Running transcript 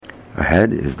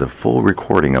Ahead is the full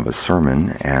recording of a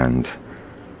sermon and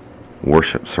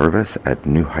worship service at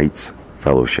New Heights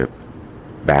Fellowship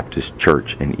Baptist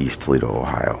Church in East Toledo,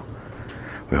 Ohio.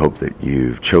 We hope that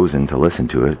you've chosen to listen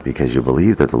to it because you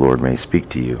believe that the Lord may speak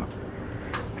to you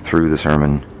through the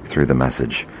sermon, through the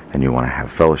message, and you want to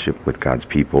have fellowship with God's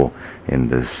people in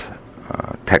this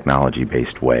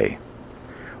technology-based way.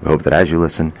 We hope that as you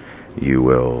listen, you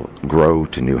will grow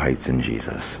to new heights in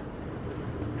Jesus.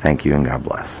 Thank you and God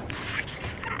bless.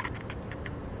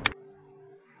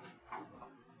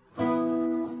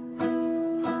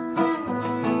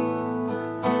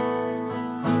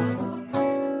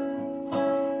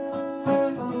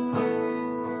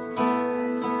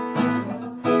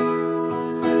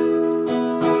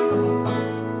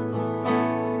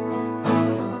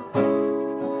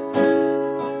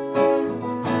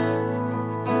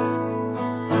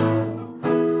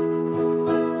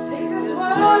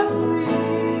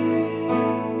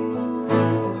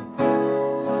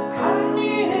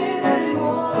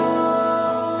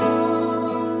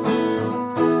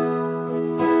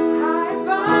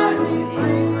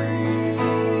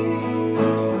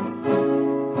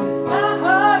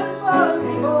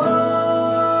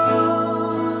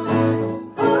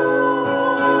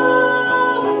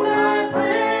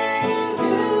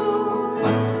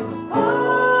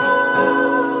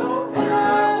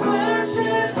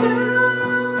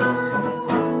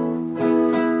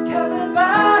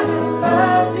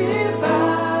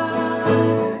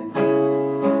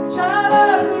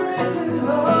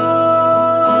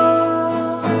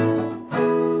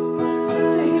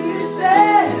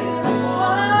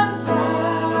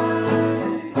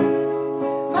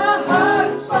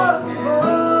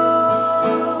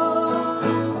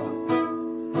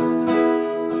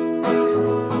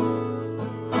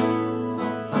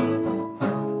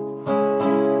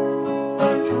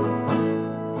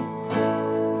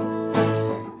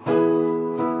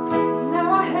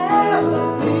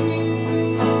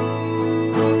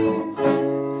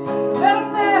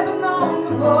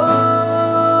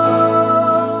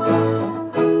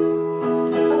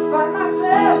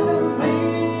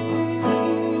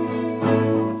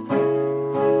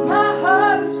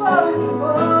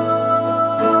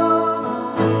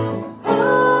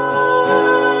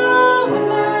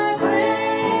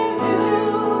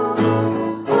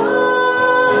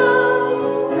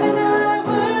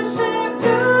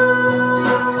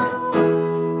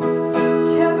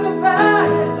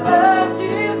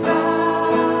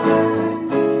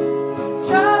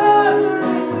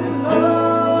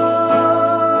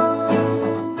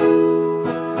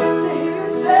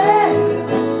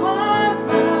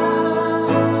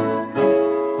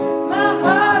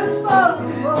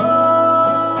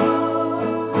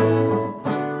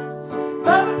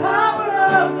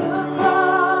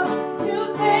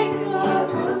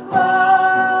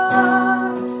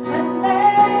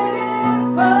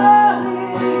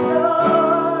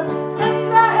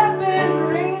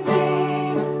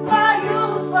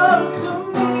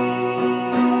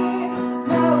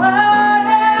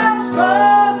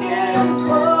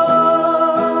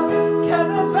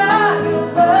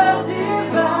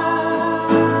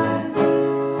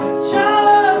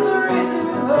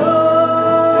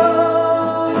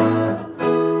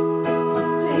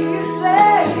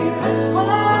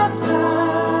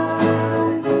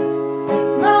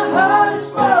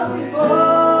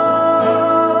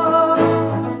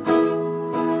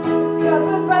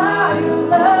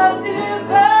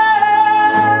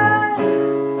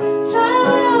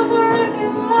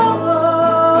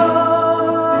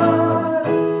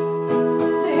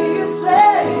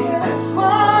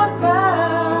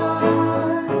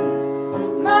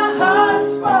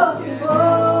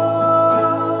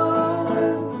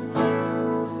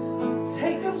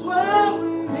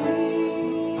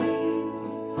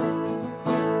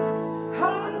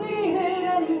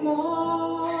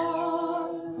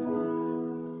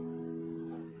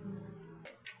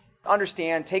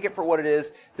 Understand, take it for what it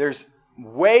is. There's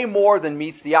way more than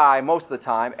meets the eye most of the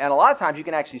time, and a lot of times you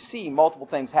can actually see multiple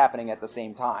things happening at the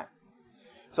same time.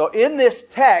 So in this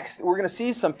text, we're going to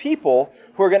see some people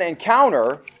who are going to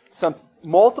encounter some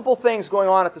multiple things going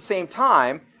on at the same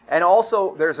time, and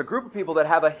also there's a group of people that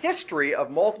have a history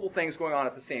of multiple things going on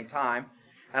at the same time,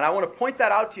 and I want to point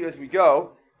that out to you as we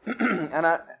go,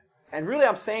 and really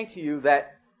I'm saying to you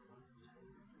that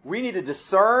we need to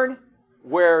discern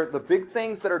where the big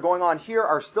things that are going on here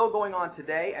are still going on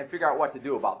today and figure out what to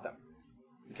do about them.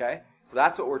 Okay? So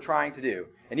that's what we're trying to do.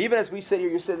 And even as we sit here,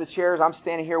 you sit in the chairs, I'm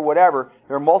standing here, whatever,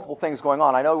 there are multiple things going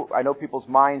on. I know people's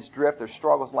minds drift, there's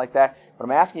struggles like that, but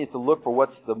I'm asking you to look for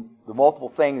what's the multiple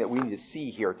thing that we need to see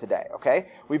here today, okay?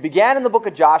 We began in the book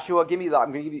of Joshua. I'm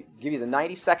going to give you the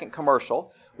 90-second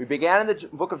commercial. We began in the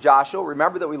book of Joshua.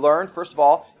 Remember that we learned, first of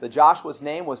all, that Joshua's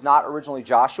name was not originally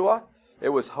Joshua. It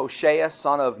was Hoshea,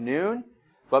 son of Nun.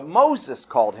 But Moses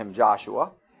called him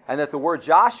Joshua, and that the word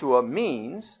Joshua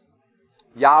means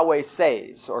Yahweh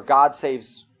saves, or God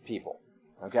saves people.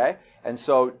 Okay? And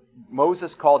so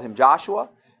Moses called him Joshua.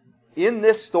 In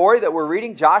this story that we're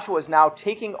reading, Joshua is now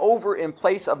taking over in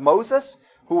place of Moses,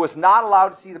 who was not allowed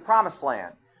to see the promised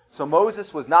land. So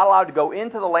Moses was not allowed to go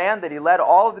into the land that he led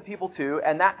all of the people to,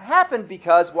 and that happened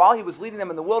because while he was leading them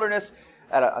in the wilderness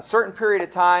at a certain period of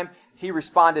time, he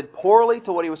responded poorly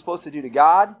to what he was supposed to do to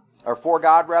God, or for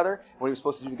God rather, what he was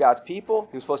supposed to do to God's people.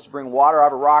 He was supposed to bring water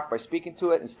out of a rock by speaking to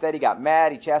it. Instead, he got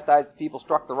mad. He chastised the people,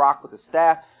 struck the rock with his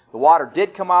staff. The water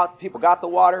did come out. The people got the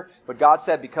water. But God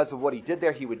said because of what he did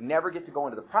there, he would never get to go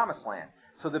into the promised land.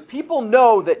 So the people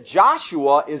know that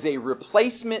Joshua is a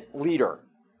replacement leader.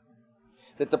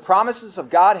 That the promises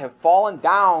of God have fallen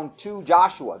down to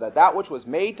Joshua. That which was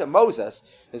made to Moses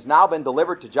has now been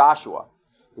delivered to Joshua.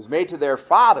 It was made to their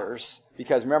fathers,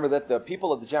 because remember that the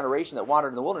people of the generation that wandered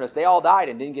in the wilderness, they all died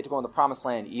and didn't get to go in the promised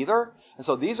land either. And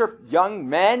so these are young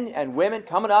men and women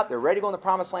coming up. They're ready to go in the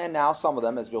promised land now, some of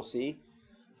them, as you'll see.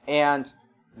 And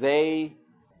their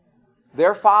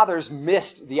fathers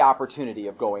missed the opportunity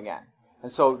of going in.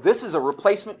 And so this is a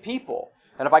replacement people.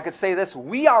 And if I could say this,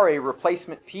 we are a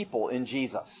replacement people in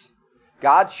Jesus.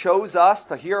 God chose us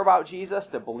to hear about Jesus,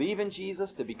 to believe in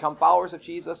Jesus, to become followers of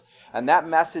Jesus, and that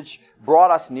message brought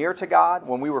us near to God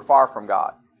when we were far from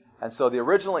God. And so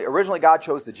originally God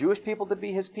chose the Jewish people to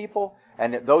be his people,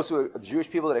 and the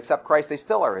Jewish people that accept Christ, they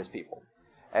still are his people.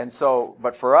 And so,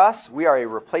 but for us, we are a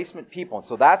replacement people. And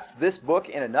so that's this book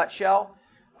in a nutshell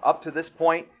up to this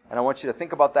point, and I want you to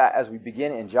think about that as we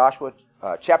begin in Joshua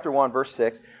chapter 1, verse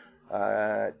 6.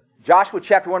 Joshua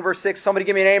chapter 1, verse 6, somebody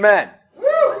give me an amen.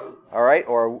 Woo! All right,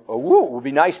 or a woo would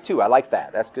be nice too. I like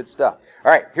that. That's good stuff.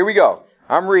 All right, here we go.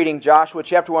 I'm reading Joshua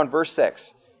chapter 1, verse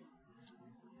 6.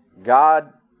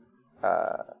 God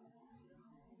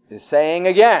is saying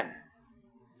again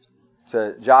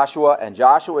to Joshua, and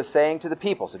Joshua is saying to the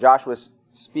people. So Joshua is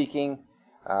speaking.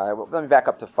 Let me back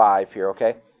up to 5 here,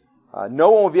 okay?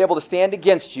 No one will be able to stand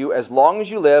against you. As long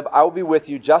as you live, I will be with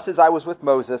you, just as I was with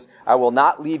Moses. I will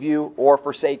not leave you or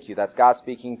forsake you. That's God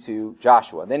speaking to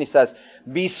Joshua. And then he says,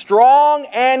 be strong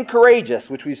and courageous,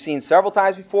 which we've seen several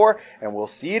times before, and we'll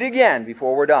see it again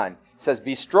before we're done. He says,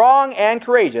 be strong and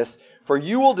courageous, for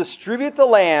you will distribute the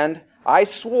land I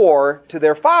swore to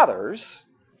their fathers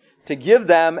to give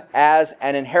them as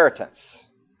an inheritance.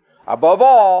 Above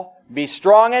all, be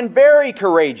strong and very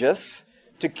courageous,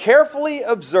 to carefully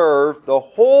observe the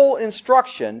whole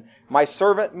instruction my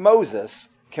servant Moses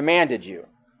commanded you.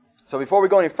 So before we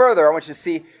go any further, I want you to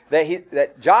see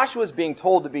that Joshua is being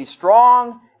told to be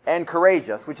strong and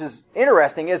courageous, which is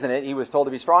interesting, isn't it? He was told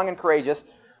to be strong and courageous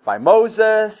by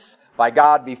Moses, by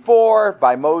God before,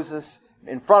 by Moses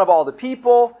in front of all the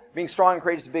people. Being strong and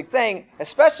courageous is a big thing,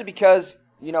 especially because,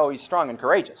 he's strong and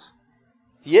courageous.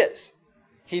 He is.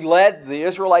 He led the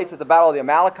Israelites at the battle of the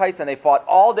Amalekites, and they fought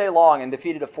all day long and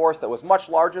defeated a force that was much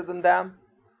larger than them.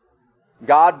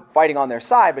 God fighting on their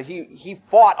side, but he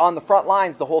fought on the front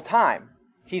lines the whole time.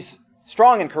 He's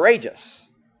strong and courageous.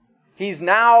 He's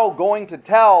now going to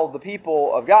tell the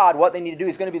people of God what they need to do.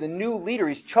 He's going to be the new leader.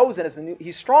 He's chosen as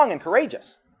he's strong and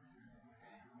courageous.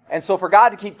 And so for God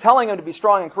to keep telling him to be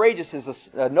strong and courageous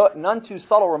is a none too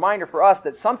subtle reminder for us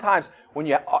that sometimes when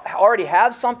you already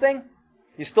have something,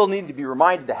 you still need to be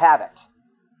reminded to have it.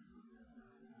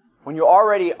 When you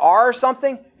already are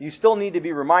something, you still need to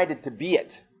be reminded to be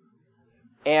it.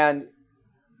 And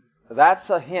that's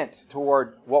a hint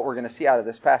toward what we're going to see out of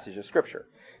this passage of Scripture.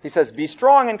 He says, be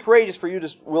strong and courageous, for you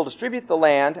will distribute the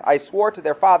land I swore to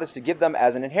their fathers to give them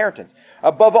as an inheritance.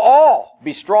 Above all,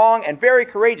 be strong and very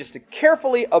courageous to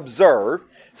carefully observe.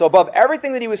 So above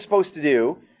everything that he was supposed to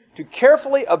do, to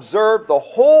carefully observe the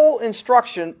whole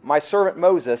instruction my servant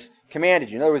Moses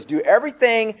commanded you. In other words, do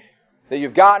everything that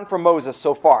you've gotten from Moses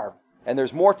so far. And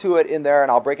there's more to it in there, and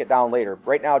I'll break it down later.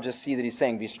 Right now, just see that he's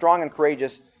saying, be strong and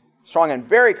courageous, strong and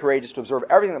very courageous to observe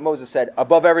everything that Moses said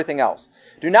above everything else.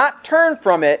 Do not turn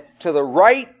from it to the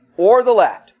right or the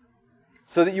left,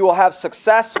 so that you will have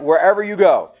success wherever you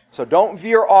go. So don't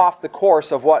veer off the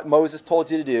course of what Moses told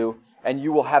you to do, and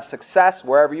you will have success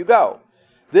wherever you go.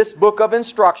 This book of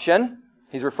instruction,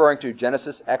 he's referring to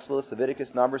Genesis, Exodus,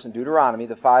 Leviticus, Numbers, and Deuteronomy,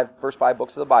 the first five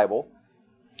books of the Bible.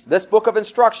 this book of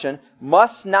instruction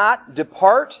must not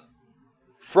depart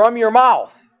from your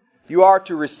mouth. You are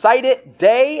to recite it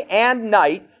day and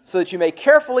night so that you may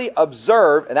carefully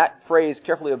observe, and that phrase,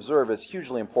 carefully observe, is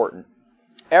hugely important,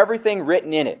 everything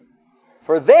written in it.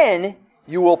 For then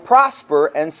you will prosper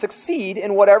and succeed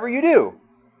in whatever you do.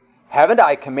 Haven't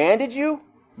I commanded you?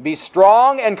 Be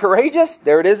strong and courageous.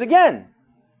 There it is again.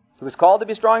 He was called to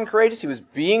be strong and courageous. He was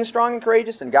being strong and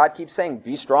courageous, and God keeps saying,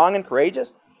 be strong and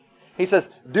courageous. He says,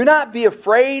 do not be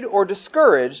afraid or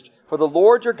discouraged, for the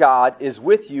Lord your God is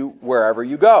with you wherever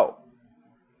you go.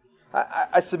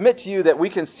 I submit to you that we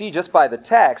can see just by the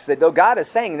text that though God is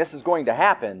saying this is going to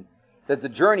happen, that the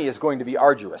journey is going to be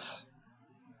arduous.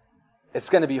 It's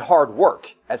going to be hard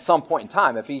work at some point in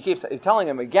time. If he keeps telling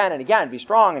him again and again, be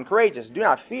strong and courageous, do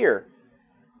not fear,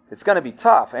 it's going to be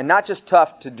tough. And not just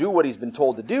tough to do what he's been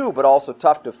told to do, but also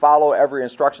tough to follow every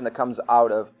instruction that comes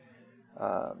out of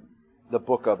the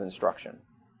book of instruction.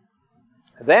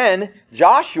 Then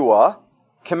Joshua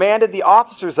commanded the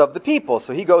officers of the people.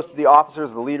 So he goes to the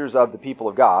officers, the leaders of the people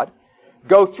of God.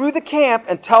 Go through the camp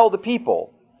and tell the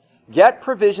people, get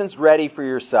provisions ready for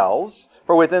yourselves,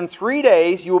 for within 3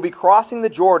 days you will be crossing the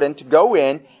Jordan to go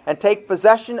in and take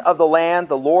possession of the land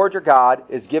the Lord your God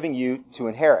is giving you to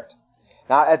inherit.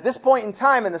 Now, at this point in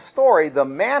time in the story, the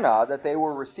manna that they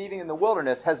were receiving in the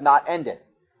wilderness has not ended.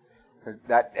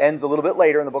 That ends a little bit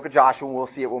later in the book of Joshua, and we'll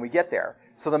see it when we get there.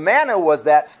 So the manna was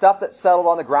that stuff that settled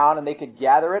on the ground, and they could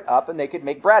gather it up and they could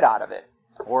make bread out of it,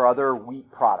 or other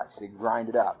wheat products. They grind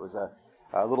it up. It was a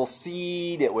little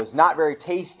seed. It was not very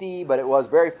tasty, but it was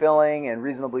very filling and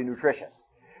reasonably nutritious.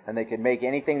 And they could make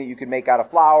anything that you could make out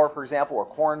of flour, for example, or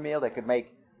cornmeal, they could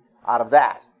make out of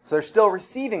that. So they're still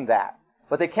receiving that.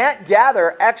 But they can't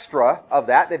gather extra of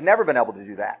that. They've never been able to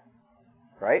do that.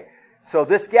 Right? So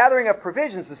this gathering of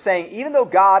provisions is saying, even though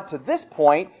God to this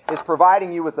point is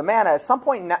providing you with the manna, at some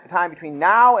point in time between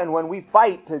now and when we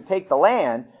fight to take the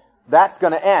land, that's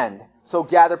going to end. So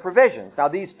gather provisions. Now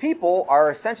these people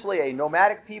are essentially a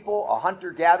nomadic people, a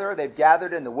hunter-gatherer. They've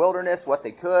gathered in the wilderness what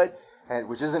they could,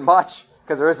 which isn't much,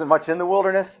 because there isn't much in the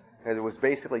wilderness. It was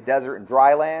basically desert and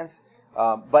dry lands.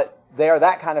 But they are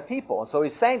that kind of people. And so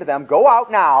he's saying to them, go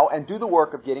out now and do the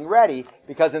work of getting ready,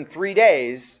 because in 3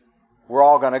 days, we're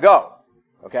all going to go.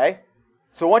 Okay?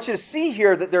 So I want you to see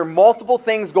here that there are multiple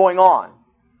things going on.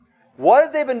 What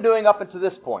have they been doing up until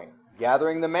this point?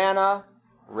 Gathering the manna,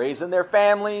 raising their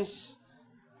families,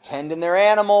 tending their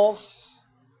animals,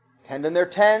 tending their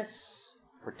tents,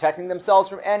 protecting themselves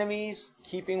from enemies,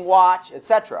 keeping watch,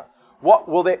 etc.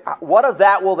 What of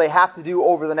that will they have to do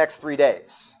over the next 3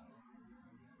 days?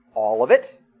 All of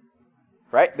it.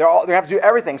 Right? They have to do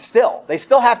everything still. They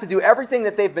still have to do everything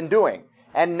that they've been doing.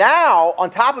 And now, on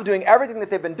top of doing everything that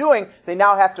they've been doing, they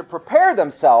now have to prepare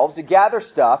themselves to gather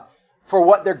stuff for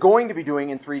what they're going to be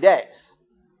doing in 3 days.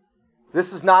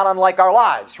 This is not unlike our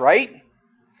lives, right?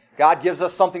 God gives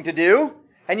us something to do,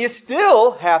 and you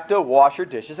still have to wash your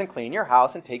dishes and clean your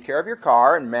house and take care of your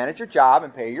car and manage your job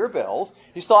and pay your bills.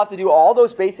 You still have to do all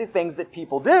those basic things that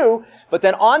people do, but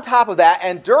then on top of that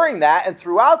and during that and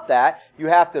throughout that, you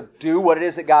have to do what it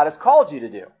is that God has called you to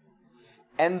do.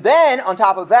 And then, on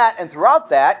top of that, and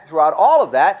throughout all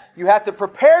of that, you have to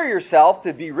prepare yourself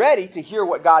to be ready to hear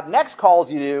what God next calls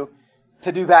you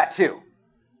to do that too.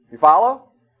 You follow?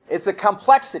 It's a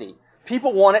complexity.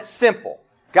 People want it simple.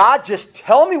 God, just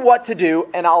tell me what to do,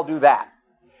 and I'll do that.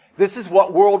 This is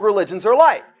what world religions are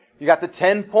like. You got the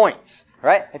 10 points,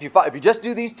 right? If you just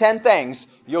do these 10 things,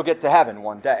 you'll get to heaven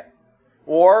one day.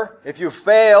 Or, if you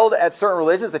failed at certain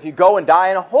religions, if you go and die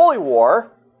in a holy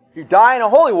war, if you die in a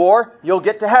holy war, you'll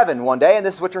get to heaven one day, and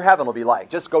this is what your heaven will be like.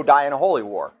 Just go die in a holy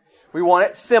war. We want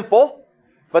it simple,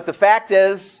 but the fact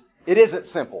is, it isn't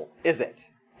simple, is it?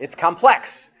 It's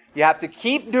complex. You have to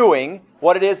keep doing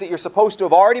what it is that you're supposed to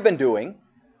have already been doing,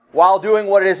 while doing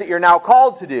what it is that you're now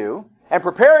called to do, and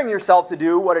preparing yourself to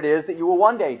do what it is that you will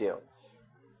one day do.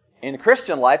 In the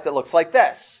Christian life, that looks like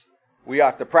this. We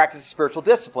have to practice spiritual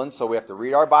disciplines, so we have to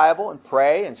read our Bible and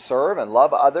pray and serve and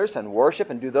love others and worship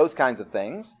and do those kinds of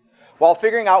things, while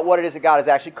figuring out what it is that God has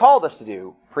actually called us to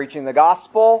do. Preaching the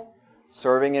gospel,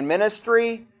 serving in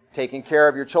ministry, taking care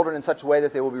of your children in such a way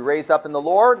that they will be raised up in the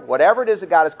Lord. Whatever it is that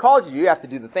God has called you, you have to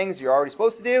do the things you're already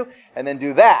supposed to do, and then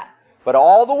do that. But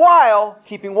all the while,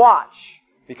 keeping watch,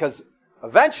 because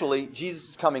eventually Jesus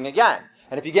is coming again.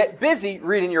 And if you get busy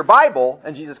reading your Bible,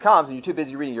 and Jesus comes, and you're too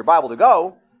busy reading your Bible to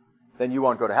go, then you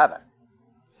won't go to heaven.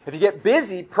 If you get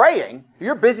busy praying, if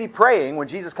you're busy praying when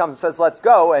Jesus comes and says, let's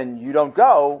go, and you don't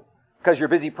go because you're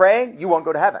busy praying, you won't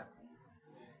go to heaven.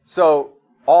 So,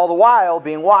 all the while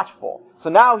being watchful. So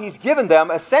now he's given them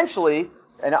essentially,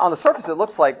 and on the surface it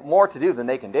looks like more to do than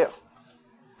they can do.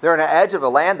 They're on the edge of a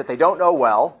land that they don't know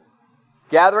well,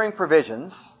 gathering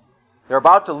provisions. They're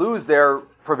about to lose their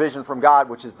provision from God,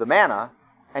 which is the manna,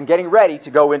 and getting ready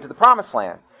to go into the promised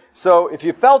land. So if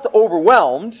you felt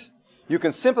overwhelmed, you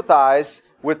can sympathize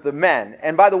with the men.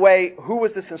 And by the way, who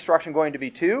was this instruction going to be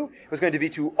to? It was going to be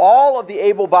to all of the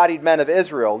able-bodied men of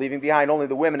Israel, leaving behind only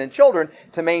the women and children,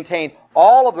 to maintain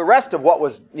all of the rest of what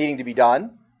was needing to be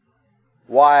done,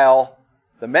 while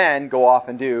the men go off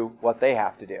and do what they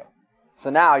have to do. So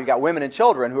now you've got women and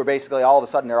children who are basically all of a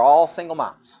sudden, they're all single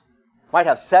moms. Might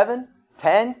have 7,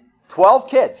 10, 12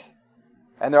 kids,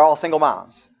 and they're all single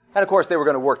moms. And of course, they were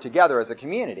going to work together as a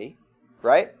community,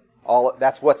 right?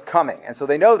 That's what's coming. And so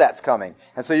they know that's coming.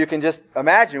 And so you can just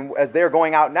imagine, as they're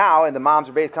going out now, and the moms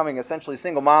are becoming essentially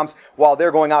single moms while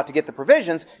they're going out to get the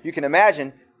provisions, you can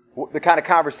imagine the kind of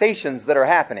conversations that are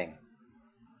happening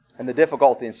and the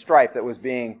difficulty and strife that was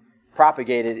being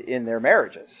propagated in their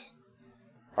marriages.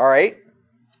 All right?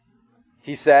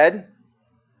 He said,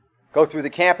 go through the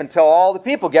camp until all the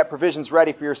people get provisions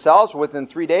ready for yourselves. Within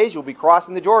 3 days, you'll be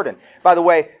crossing the Jordan. By the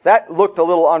way, that looked a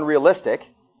little unrealistic,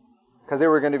 because they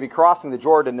were going to be crossing the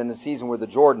Jordan in the season where the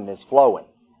Jordan is flowing.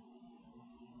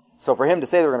 So for him to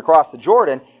say they were going to cross the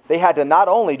Jordan, they had to not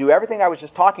only do everything I was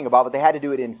just talking about, but they had to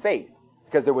do it in faith,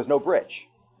 because there was no bridge.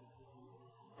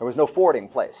 There was no fording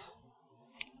place.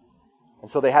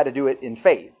 And so they had to do it in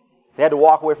faith. They had to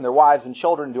walk away from their wives and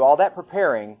children and do all that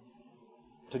preparing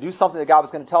to do something that God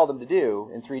was going to tell them to do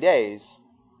in 3 days,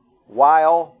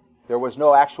 while there was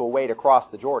no actual way to cross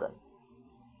the Jordan.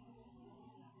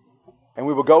 And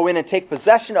we will go in and take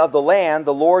possession of the land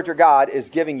the Lord your God is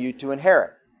giving you to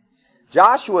inherit.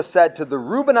 Joshua said to the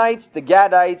Reubenites, the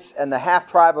Gadites, and the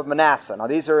half-tribe of Manasseh. Now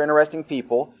these are interesting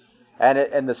people,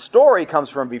 and the story comes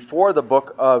from before the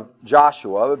book of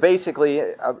Joshua. But basically,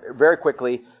 very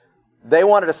quickly, they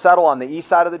wanted to settle on the east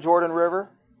side of the Jordan River,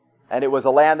 and it was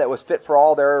a land that was fit for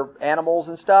all their animals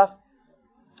and stuff.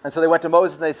 And so they went to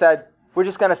Moses and they said, we're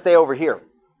just going to stay over here.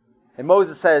 And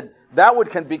Moses said, that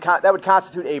would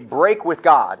constitute a break with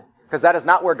God, because that is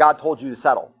not where God told you to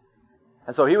settle.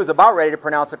 And so he was about ready to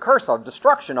pronounce a curse of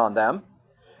destruction on them.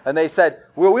 And they said,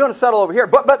 well, we want to settle over here.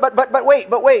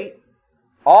 But wait.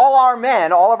 All our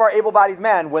men, all of our able-bodied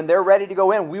men, when they're ready to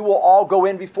go in, we will all go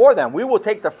in before them. We will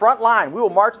take the front line. We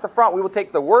will march the front. We will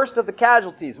take the worst of the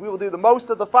casualties. We will do the most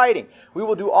of the fighting. We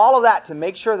will do all of that to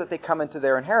make sure that they come into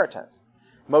their inheritance.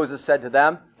 Moses said to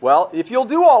them, well, if you'll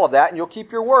do all of that and you'll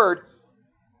keep your word,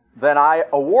 then I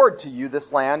award to you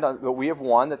this land that we have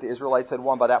won, that the Israelites had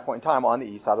won by that point in time on the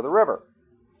east side of the river.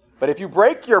 But if you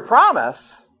break your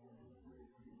promise,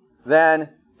 then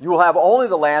you will have only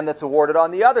the land that's awarded on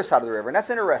the other side of the river. And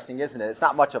that's interesting, isn't it? It's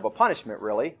not much of a punishment,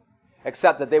 really,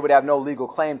 except that they would have no legal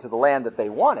claim to the land that they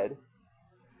wanted.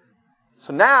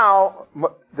 So now,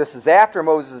 this is after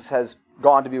Moses has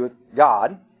gone to be with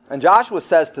God, and Joshua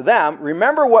says to them,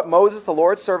 remember what Moses, the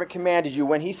Lord's servant, commanded you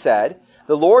when he said,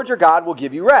 the Lord your God will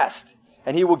give you rest,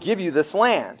 and he will give you this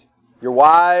land. Your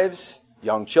wives,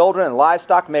 young children, and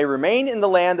livestock may remain in the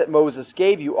land that Moses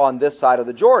gave you on this side of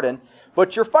the Jordan,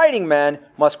 but your fighting men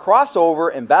must cross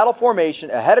over in battle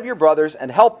formation ahead of your brothers and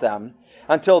help them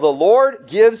until the Lord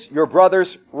gives your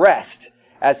brothers rest,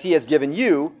 as he has given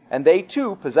you, and they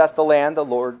too possess the land the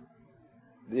Lord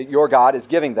your God is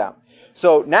giving them.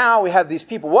 So now we have these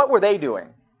people. What were they doing?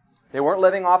 They weren't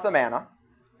living off the manna.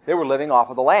 They were living off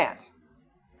of the land.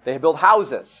 They had built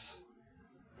houses.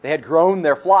 They had grown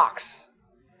their flocks.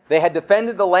 They had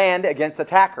defended the land against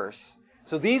attackers.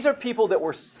 So these are people that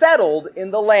were settled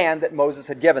in the land that Moses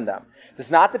had given them. This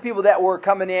is not the people that were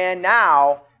coming in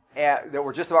now that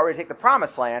were just about ready to take the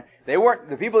promised land. They weren't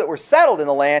the people that were settled in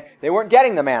the land. They weren't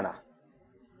getting the manna.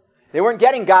 They weren't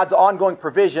getting God's ongoing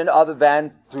provision other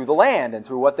than through the land and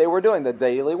through what they were doing, the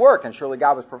daily work, and surely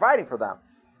God was providing for them.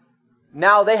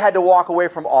 Now they had to walk away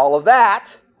from all of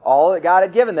that, all that God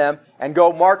had given them, and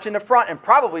go march in the front, and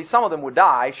probably some of them would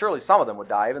die. Surely some of them would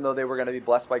die, even though they were going to be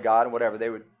blessed by God and whatever. They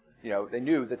would, they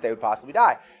knew that they would possibly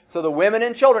die. So the women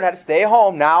and children had to stay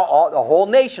home. Now the whole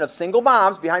nation of single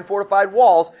moms behind fortified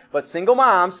walls, but single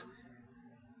moms,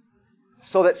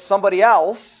 so that somebody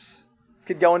else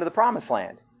could go into the promised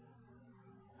land.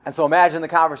 And so imagine the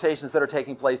conversations that are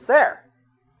taking place there,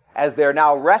 as they're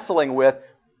now wrestling with,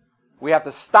 we have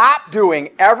to stop doing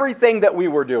everything that we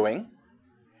were doing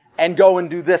and go and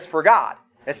do this for God.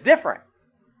 It's different,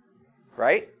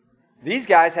 right? These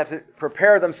guys have to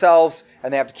prepare themselves,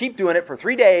 and they have to keep doing it for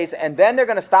 3 days, and then they're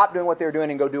going to stop doing what they were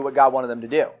doing and go do what God wanted them to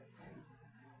do.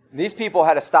 And these people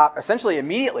had to stop essentially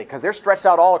immediately, because they're stretched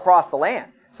out all across the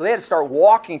land. So they had to start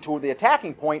walking to the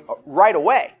attacking point right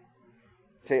away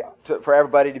for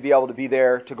everybody to be able to be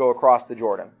there to go across the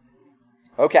Jordan.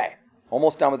 Okay,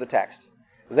 Almost done with the text.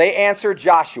 They answered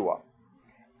Joshua,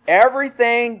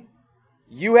 everything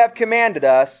you have commanded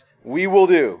us, we will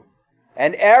do.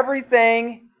 And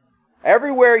everywhere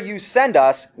you send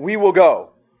us, we will go.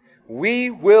 We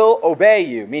will obey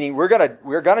you. Meaning we're gonna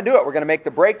do it. We're gonna make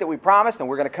the break that we promised, and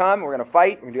we're gonna come, we're gonna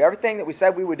fight, we're gonna do everything that we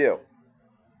said we would do.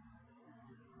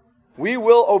 We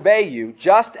will obey you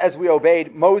just as we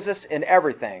obeyed Moses in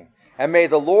everything. And may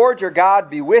the Lord your God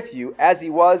be with you as he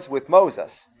was with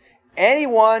Moses.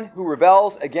 Anyone who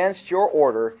rebels against your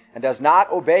order and does not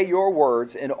obey your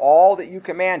words in all that you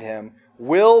command him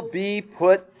will be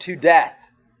put to death.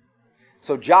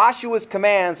 So Joshua's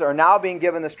commands are now being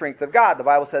given the strength of God. The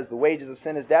Bible says the wages of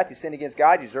sin is death. You sin against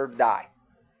God, you deserve to die.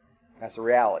 That's the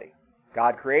reality.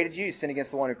 God created you. You sin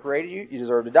against the one who created you. You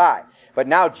deserve to die. But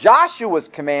now Joshua's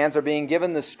commands are being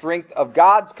given the strength of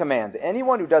God's commands.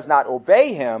 Anyone who does not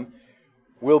obey him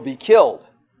will be killed.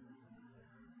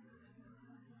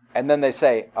 And then they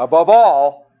say, above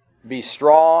all, be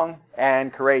strong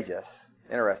and courageous.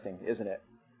 Interesting, isn't it?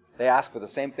 They ask for the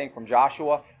same thing from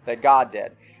Joshua that God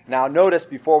did. Now notice,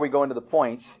 before we go into the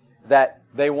points, that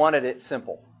they wanted it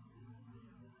simple.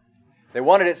 They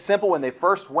wanted it simple when they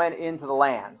first went into the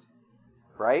land.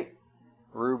 Right?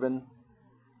 Reuben,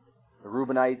 the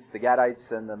Reubenites, the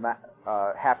Gadites, and the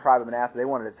half-tribe of Manasseh, they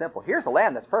wanted it simple. Here's a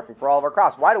land that's perfect for all of our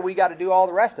crops. Why do we got to do all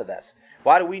the rest of this?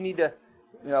 Why do we need to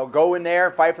go in there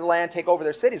and fight for the land, take over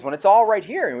their cities, when it's all right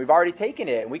here, and we've already taken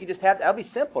it, and we can just have, that'll be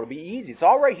simple, it'll be easy. It's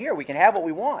all right here. We can have what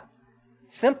we want.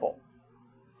 Simple.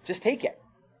 Just take it.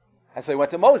 And so they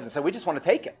went to Moses and said, we just want to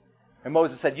take it. And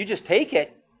Moses said, you just take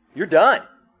it, you're done.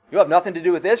 You have nothing to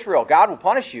do with Israel. God will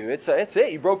punish you. It's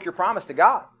it. You broke your promise to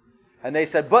God. And they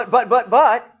said, but,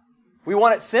 we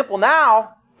want it simple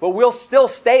now, but we'll still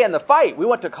stay in the fight. We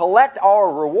want to collect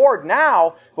our reward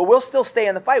now, but we'll still stay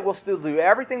in the fight. We'll still do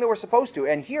everything that we're supposed to.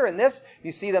 And here in this,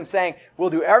 you see them saying, we'll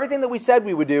do everything that we said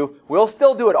we would do. We'll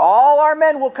still do it. All our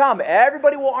men will come.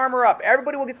 Everybody will armor up.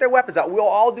 Everybody will get their weapons out. We'll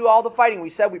all do all the fighting we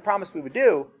said we promised we would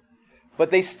do.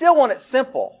 But they still want it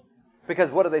simple.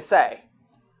 Because what do they say?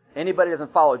 Anybody who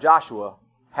doesn't follow Joshua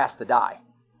has to die.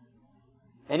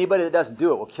 Anybody that doesn't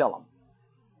do it will kill him.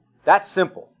 That's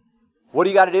simple. What do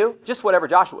you got to do? Just whatever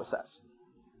Joshua says.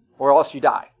 Or else you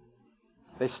die.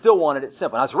 They still wanted it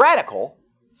simple. Now it's radical.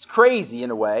 It's crazy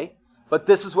in a way. But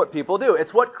this is what people do.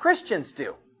 It's what Christians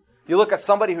do. You look at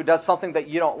somebody who does something that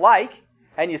you don't like,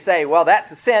 and you say, well,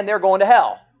 that's a sin, they're going to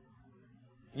hell.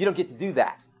 You don't get to do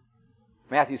that.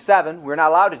 Matthew 7, we're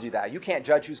not allowed to do that. You can't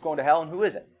judge who's going to hell and who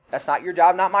isn't. That's not your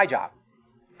job, not my job.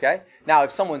 Okay? Now,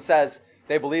 if someone says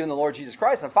they believe in the Lord Jesus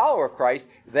Christ and a follower of Christ,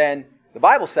 then the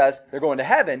Bible says they're going to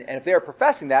heaven, and if they're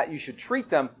professing that, you should treat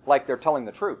them like they're telling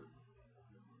the truth.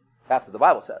 That's what the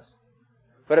Bible says.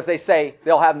 But if they say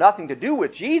they'll have nothing to do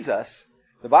with Jesus,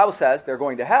 the Bible says they're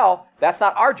going to hell. That's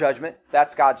not our judgment,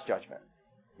 that's God's judgment.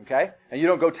 Okay? And you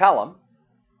don't go tell them.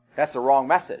 That's the wrong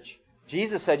message.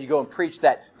 Jesus said you go and preach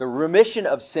that the remission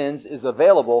of sins is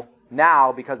available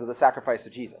now because of the sacrifice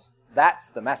of Jesus. That's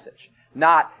the message.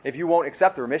 Not, if you won't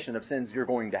accept the remission of sins, you're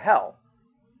going to hell.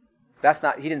 That's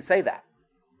not, he didn't say that.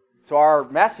 So our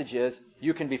message is,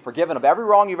 you can be forgiven of every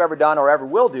wrong you've ever done or ever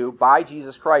will do by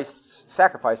Jesus Christ's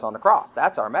sacrifice on the cross.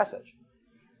 That's our message.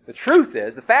 The truth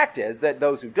is, the fact is, that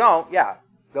those who don't,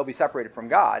 they'll be separated from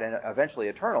God and eventually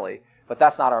eternally, but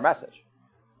that's not our message.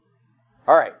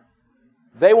 All right.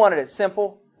 They wanted it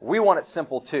simple. We want it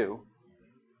simple too,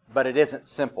 but it isn't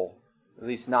simple. At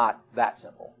least not that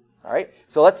simple. All right?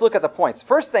 So let's look at the points.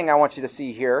 First thing I want you to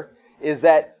see here is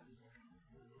that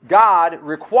God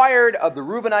required of the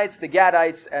Reubenites, the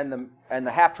Gadites, and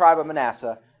the half-tribe of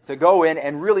Manasseh to go in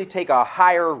and really take a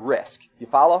higher risk. You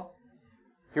follow?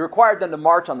 He required them to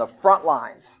march on the front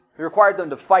lines. He required them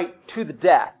to fight to the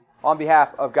death on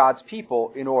behalf of God's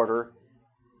people in order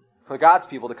for God's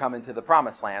people to come into the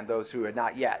promised land, those who had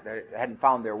not yet, they hadn't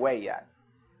found their way yet.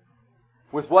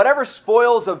 With whatever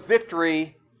spoils of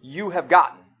victory you have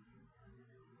gotten,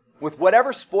 with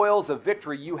whatever spoils of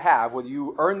victory you have, whether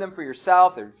you earn them for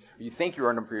yourself, or you think you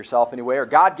earned them for yourself anyway, or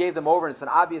God gave them over and it's an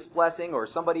obvious blessing, or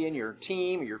somebody in your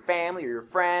team, or your family, or your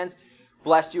friends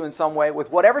blessed you in some way,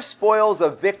 with whatever spoils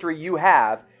of victory you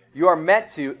have, you are meant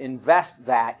to invest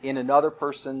that in another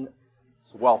person's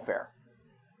welfare.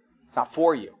 It's not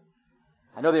for you.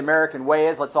 I know the American way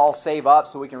is let's all save up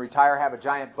so we can retire, have a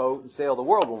giant boat, and sail the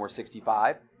world when we're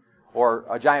 65, or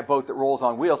a giant boat that rolls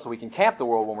on wheels so we can camp the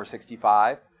world when we're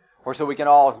 65, or so we can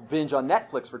all binge on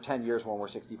Netflix for 10 years when we're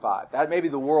 65. That may be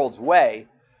the world's way,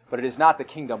 but it is not the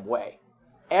kingdom way.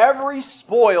 Every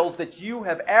spoils that you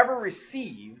have ever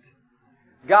received,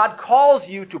 God calls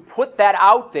you to put that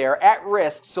out there at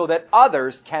risk so that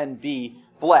others can be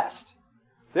blessed.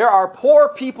 There are poor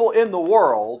people in the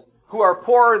world who are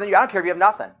poorer than you. I don't care if you have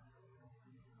nothing.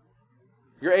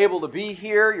 You're able to be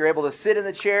here. You're able to sit in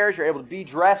the chairs. You're able to be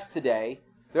dressed today.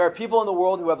 There are people in the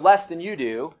world who have less than you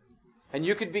do, and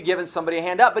you could be giving somebody a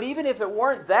hand up. But even if it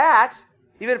weren't that,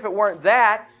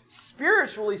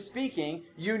 spiritually speaking,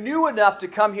 you knew enough to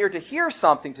come here to hear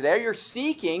something today. You're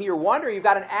seeking, you're wondering, you've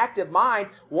got an active mind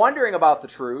wondering about the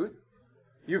truth.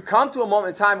 You've come to a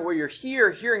moment in time where you're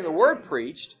here hearing the word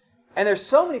preached, and there's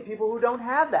so many people who don't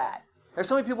have that. There's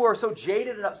so many people who are so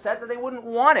jaded and upset that they wouldn't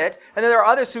want it, and then there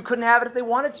are others who couldn't have it if they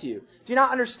wanted to. Do you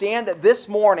not understand that this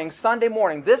morning, Sunday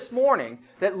morning,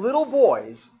 that little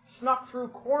boys snuck through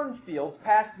cornfields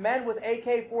past men with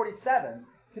AK-47s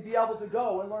to be able to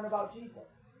go and learn about Jesus?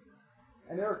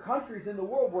 And there are countries in the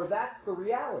world where that's the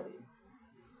reality.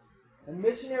 And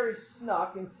missionaries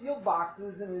snuck in sealed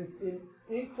boxes and in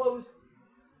enclosed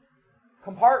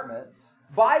compartments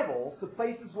Bibles to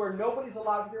places where nobody's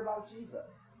allowed to hear about Jesus.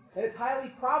 And it's highly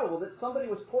probable that somebody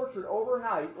was tortured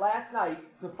overnight, last night,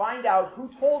 to find out who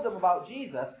told them about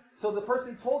Jesus, so the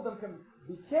person who told them can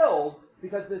be killed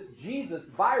because this Jesus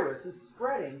virus is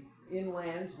spreading in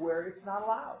lands where it's not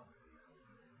allowed.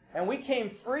 And we came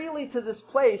freely to this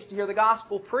place to hear the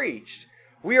gospel preached.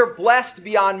 We are blessed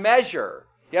beyond measure.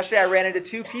 Yesterday I ran into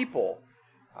two people.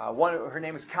 One, her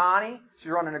name is Connie. She's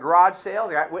running a garage sale.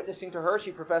 They got witnessing to her.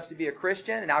 She professed to be a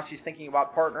Christian, and now she's thinking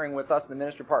about partnering with us in the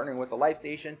ministry, partnering with the Life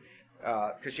Station,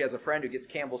 because she has a friend who gets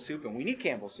Campbell's soup, and we need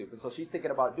Campbell's soup, and so she's thinking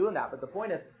about doing that. But the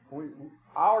point is,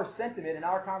 our sentiment in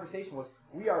our conversation was,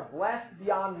 we are blessed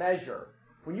beyond measure.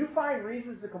 When you find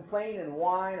reasons to complain and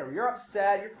whine, or you're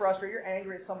upset, you're frustrated, you're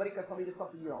angry at somebody because somebody did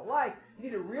something you don't like, you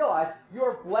need to realize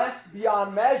you're blessed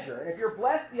beyond measure. And if you're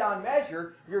blessed beyond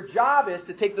measure, your job is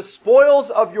to take the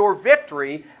spoils of your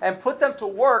victory and put them to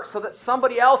work so that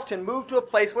somebody else can move to a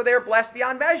place where they're blessed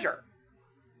beyond measure.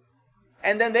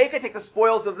 And then they can take the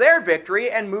spoils of their victory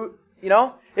and move,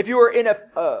 if you were in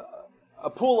a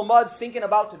pool of mud sinking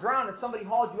about to drown and somebody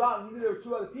hauled you out and you knew there were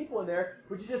two other people in there,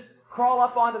 would you just crawl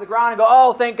up onto the ground and go,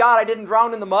 oh, thank God I didn't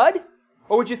drown in the mud?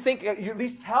 Or would you think, you at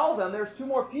least tell them there's two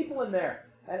more people in there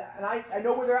and I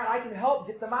know where they're at, I can help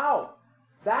get them out.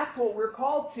 That's what we're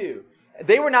called to.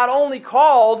 They were not only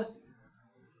called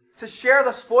to share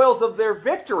the spoils of their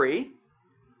victory,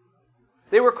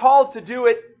 they were called to do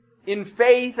it in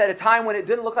faith at a time when it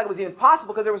didn't look like it was even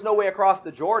possible because there was no way across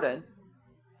the Jordan.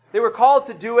 They were called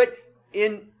to do it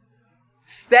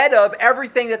instead of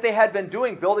everything that they had been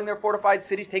doing, building their fortified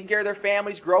cities, taking care of their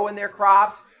families, growing their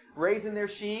crops, raising their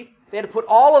sheep. They had to put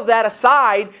all of that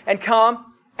aside and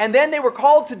come, and then they were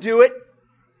called to do it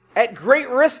at great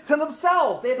risk to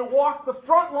themselves. They had to walk the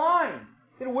front line.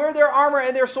 They had to wear their armor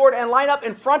and their sword and line up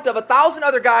in front of 1,000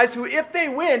 other guys who, if they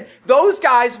win, those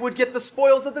guys would get the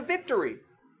spoils of the victory.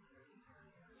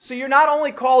 So you're not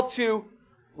only called to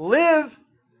live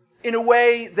in a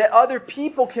way that other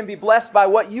people can be blessed by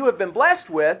what you have been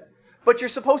blessed with, but you're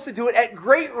supposed to do it at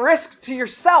great risk to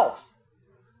yourself.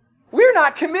 We're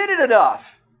not committed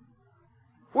enough.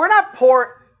 We're not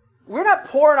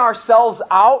pouring ourselves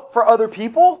out for other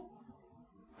people,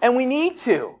 and we need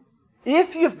to.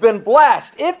 If you've been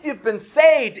blessed, if you've been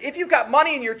saved, if you've got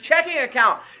money in your checking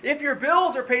account, if your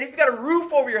bills are paid, if you've got a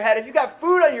roof over your head, if you've got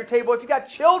food on your table, if you've got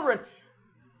children,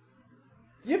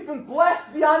 you've been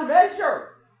blessed beyond measure.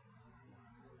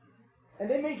 And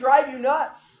they may drive you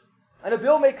nuts. And a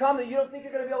bill may come that you don't think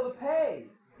you're going to be able to pay.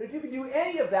 But if you can do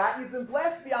any of that, you've been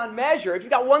blessed beyond measure. If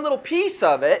you've got one little piece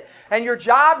of it, and your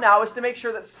job now is to make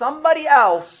sure that somebody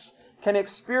else can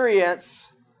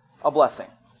experience a blessing.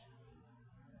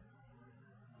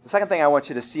 The second thing I want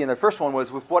you to see, and the first one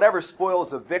was, with whatever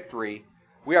spoils of victory,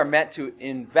 we are meant to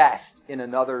invest in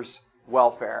another's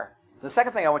welfare. The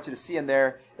second thing I want you to see in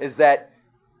there is that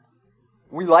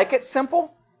we like it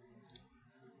simple.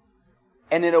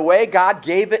 And in a way, God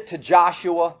gave it to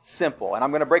Joshua simple. And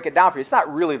I'm going to break it down for you. It's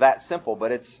not really that simple, but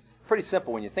it's pretty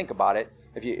simple when you think about it,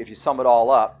 if you sum it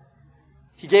all up.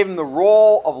 He gave him the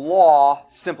role of law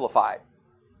simplified.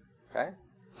 Okay?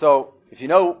 So, if you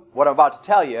know what I'm about to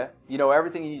tell you, you know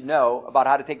everything you need to know about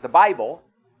how to take the Bible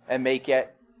and make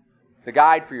it the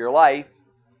guide for your life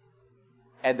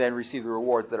and then receive the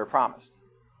rewards that are promised,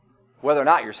 whether or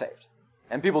not you're saved.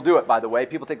 And people do it, by the way.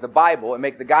 People take the Bible and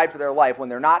make the guide for their life when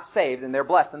they're not saved and they're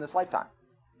blessed in this lifetime.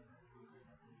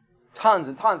 Tons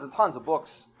and tons and tons of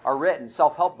books are written,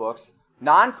 self-help books,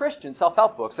 non-Christian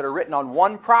self-help books that are written on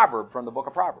one proverb from the book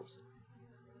of Proverbs.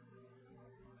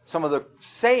 Some of the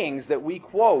sayings that we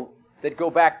quote that go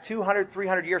back 200,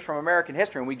 300 years from American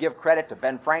history, and we give credit to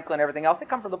Ben Franklin and everything else, they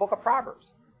come from the book of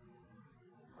Proverbs.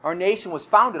 Our nation was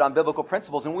founded on biblical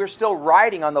principles, and we're still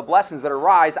riding on the blessings that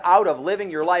arise out of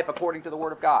living your life according to the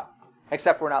Word of God.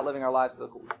 Except we're not living our lives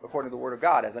according to the Word of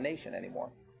God as a nation anymore,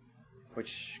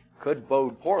 which could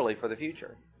bode poorly for the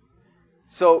future.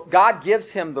 So God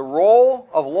gives him the role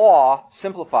of law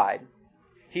simplified.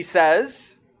 He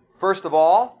says, first of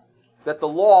all, that the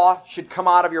law should come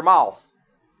out of your mouth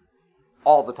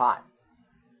all the time.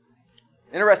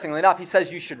 Interestingly enough, he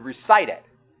says you should recite it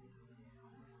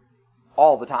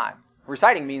all the time.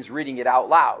 Reciting means reading it out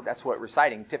loud. That's what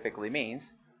reciting typically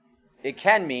means. It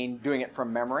can mean doing it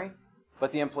from memory,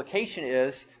 but the implication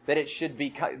is that it should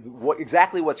be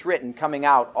exactly what's written coming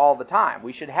out all the time.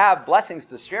 We should have blessings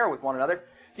to share with one another.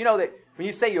 You know that when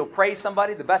you say you'll praise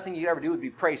somebody, the best thing you could ever do would be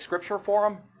pray Scripture for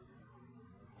them.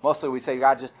 Mostly we say,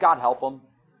 God help them.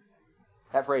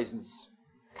 That phrase is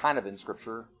kind of in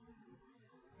Scripture,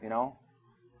 you know.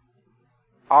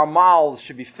 Our mouths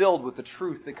should be filled with the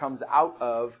truth that comes out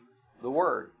of the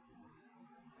Word.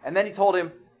 And then he told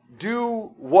him,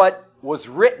 do what was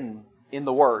written in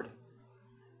the Word.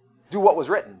 Do what was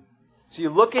written. So you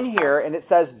look in here and it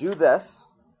says, do this,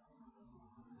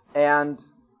 and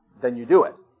then you do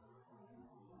it.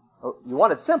 You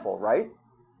want it simple, right?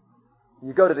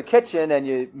 You go to the kitchen and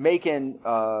you make in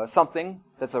something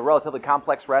that's a relatively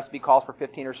complex recipe, calls for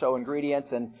 15 or so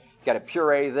ingredients, and you got to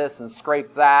puree this and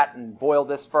scrape that and boil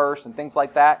this first and things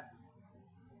like that.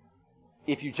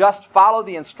 If you just follow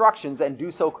the instructions and do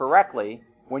so correctly,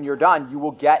 when you're done, you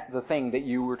will get the thing that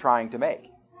you were trying to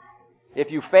make.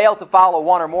 If you fail to follow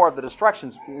one or more of the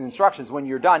instructions when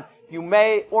you're done, you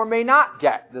may or may not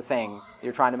get the thing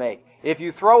you're trying to make. If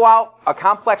you throw out a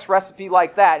complex recipe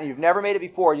like that, and you've never made it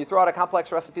before, you throw out a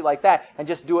complex recipe like that and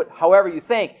just do it however you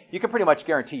think, you can pretty much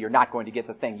guarantee you're not going to get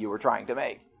the thing you were trying to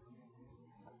make.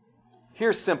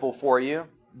 Here's simple for you.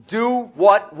 Do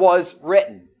what was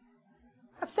written.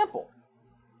 That's simple.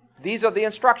 These are the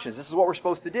instructions. This is what we're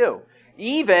supposed to do.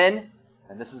 Even,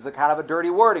 and this is a kind of a dirty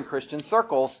word in Christian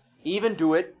circles, even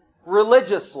do it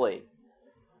religiously.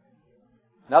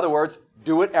 In other words,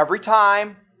 do it every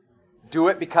time. Do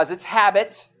it because it's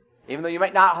habit, even though you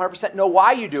might not 100% know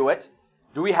why you do it.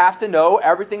 Do we have to know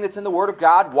everything that's in the Word of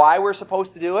God, why we're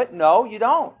supposed to do it? No, you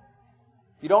don't.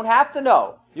 You don't have to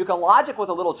know. You can logic with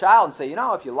a little child and say,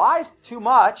 if you lie too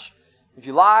much, if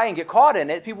you lie and get caught in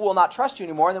it, people will not trust you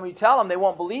anymore, and then when you tell them, they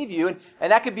won't believe you,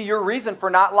 and that could be your reason for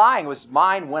not lying. It was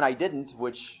mine when I didn't,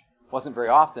 which wasn't very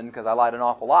often because I lied an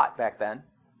awful lot back then.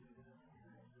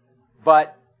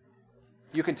 But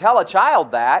you can tell a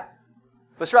child that,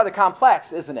 but it's rather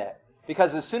complex, isn't it?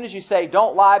 Because as soon as you say,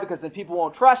 don't lie because then people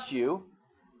won't trust you,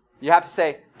 you have to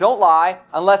say, don't lie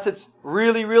unless it's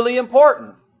really, really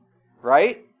important,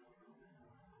 right?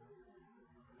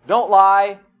 Don't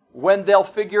lie when they'll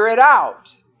figure it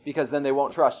out, because then they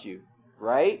won't trust you,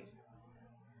 right?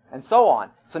 And so on.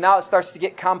 So now it starts to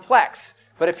get complex.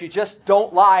 But if you just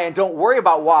don't lie and don't worry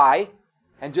about why,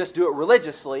 and just do it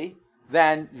religiously,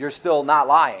 then you're still not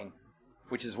lying,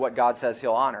 which is what God says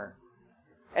He'll honor.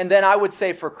 And then I would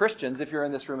say for Christians, if you're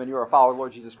in this room and you're a follower of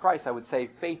Lord Jesus Christ, I would say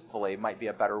faithfully might be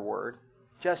a better word.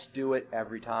 Just do it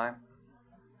every time.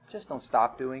 Just don't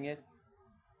stop doing it.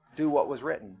 Do what was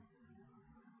written.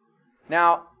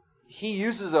 Now, he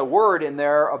uses a word in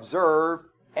there, observe,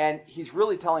 and he's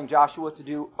really telling Joshua to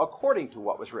do according to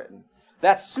what was written.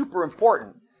 That's super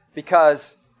important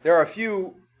because there are a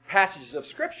few passages of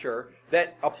Scripture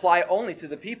that apply only to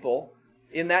the people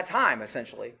in that time,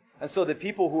 essentially. And so the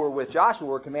people who were with Joshua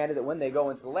were commanded that when they go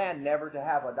into the land, never to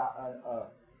have an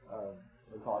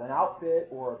outfit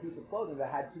or a piece of clothing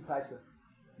that had two types of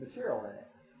material in it.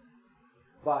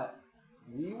 But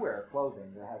we wear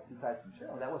clothing that has two types of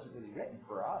material. That wasn't really written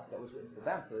for us. That was written for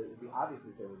them, so it would be obvious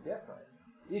that they were different.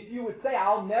 If you would say,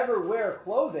 I'll never wear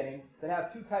clothing that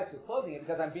have two types of clothing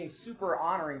because I'm being super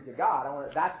honoring to God,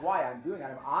 that's why I'm doing it,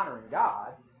 I'm honoring God.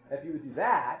 If you would do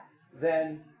that,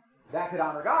 then that could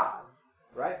honor God,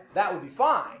 right? That would be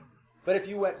fine. But if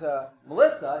you went to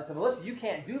Melissa and said, Melissa, you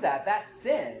can't do that, that's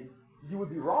sin, you would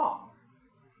be wrong.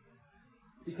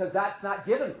 Because that's not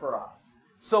given for us.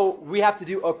 So we have to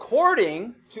do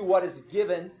according to what is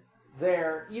given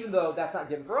there, even though that's not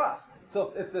given for us.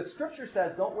 So if the Scripture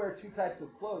says don't wear two types of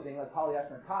clothing, like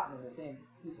polyester and cotton in the same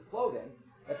piece of clothing,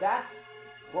 if that's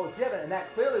what was given, and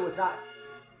that clearly was not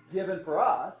given for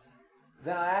us,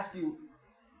 then I ask you,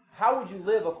 how would you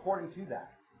live according to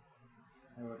that?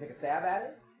 And we're going to take a stab at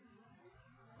it?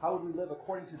 How would we live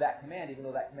according to that command, even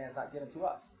though that command is not given to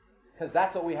us? Because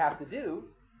that's what we have to do.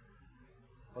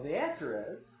 Well, the answer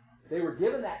is, they were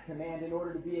given that command in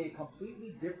order to be a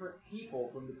completely different people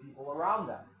from the people around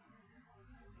them.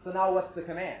 So now what's the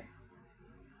command?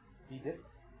 Be different.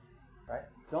 Right?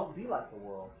 Don't be like the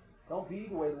world. Don't be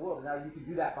the way of the world. Now, you can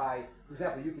do that by, for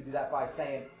example,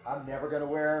 saying, I'm never going to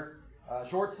wear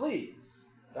short sleeves.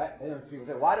 Right? And people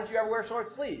say, why did you ever wear short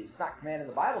sleeves? It's not commanded in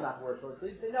the Bible not to wear short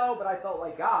sleeves. You say, no, but I felt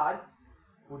like God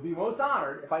would be most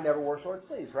honored if I never wore short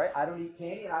sleeves, right? I don't eat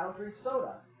candy and I don't drink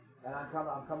soda. And I'm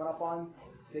coming up on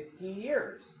 16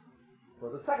 years for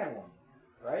the second one,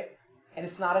 right? And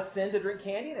it's not a sin to drink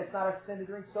candy, and it's not a sin to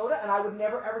drink soda, and I would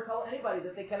never, ever tell anybody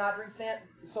that they cannot drink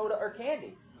soda or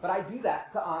candy. But I do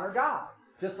that to honor God.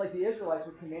 Just like the Israelites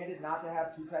were commanded not to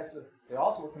have they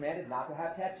also were commanded not to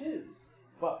have tattoos.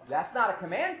 But that's not a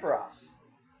command for us.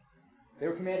 They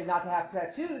were commanded not to have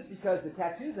tattoos because the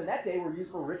tattoos in that day were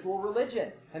used for ritual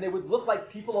religion, and they would look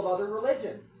like people of other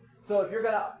religions. So if you're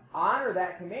going to honor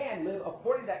that command, live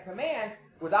according to that command,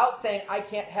 without saying, I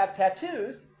can't have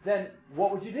tattoos, then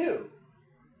what would you do?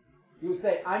 You would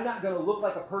say, I'm not going to look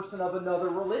like a person of another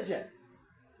religion.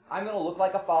 I'm going to look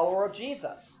like a follower of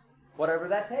Jesus, whatever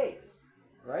that takes,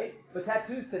 right? But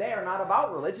tattoos today are not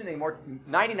about religion anymore.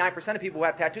 99% of people who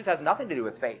have tattoos has nothing to do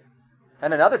with faith.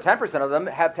 And another 10% of them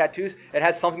have tattoos that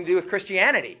has something to do with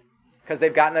Christianity because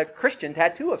they've gotten a Christian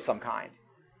tattoo of some kind,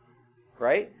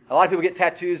 right? A lot of people get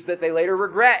tattoos that they later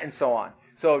regret and so on.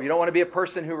 So if you don't want to be a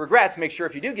person who regrets, make sure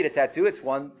if you do get a tattoo, it's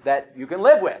one that you can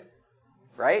live with,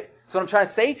 right? So what I'm trying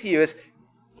to say to you is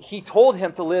he told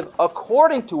him to live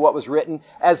according to what was written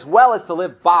as well as to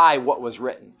live by what was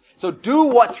written. So do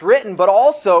what's written, but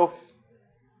also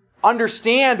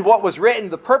understand what was written,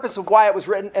 the purpose of why it was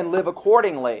written, and live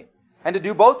accordingly. And to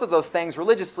do both of those things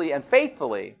religiously and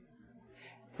faithfully.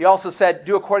 He also said,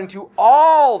 do according to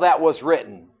all that was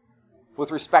written with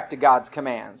respect to God's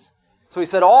commands. So he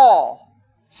said all.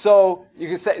 So you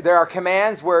could say there are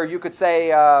commands where you could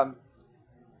say, I'm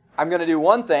going to do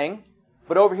one thing,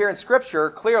 but over here in Scripture,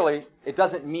 clearly, it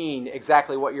doesn't mean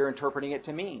exactly what you're interpreting it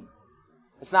to mean.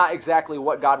 It's not exactly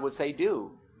what God would say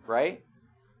do, right?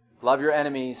 Love your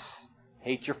enemies,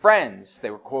 hate your friends.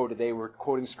 They were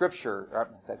quoting Scripture.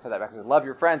 I said that backwards. Love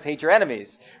your friends, hate your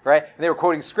enemies, right? And they were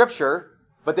quoting Scripture,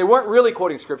 but they weren't really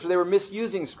quoting Scripture. They were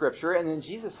misusing Scripture. And then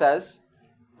Jesus says,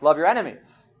 love your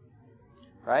enemies,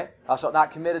 right? Thou shalt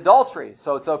not commit adultery.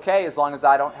 So it's okay as long as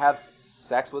I don't have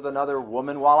sex with another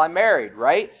woman while I'm married,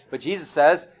 right? But Jesus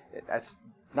says, that's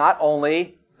not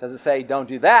only does it say don't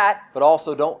do that, but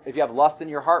also don't, if you have lust in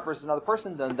your heart versus another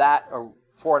person, then that, or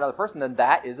for another person, then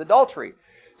that is adultery.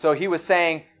 So he was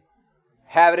saying,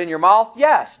 have it in your mouth?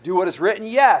 Yes. Do what is written?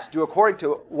 Yes. Do according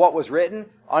to what was written?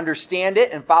 Understand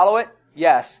it and follow it?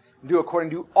 Yes. Do according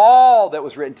to all that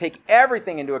was written. Take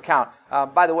everything into account.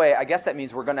 By the way, I guess that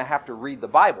means we're going to have to read the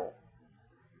Bible,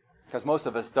 because most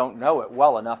of us don't know it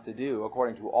well enough to do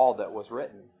according to all that was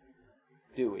written,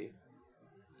 do we?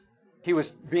 He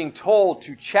was being told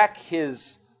to check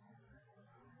his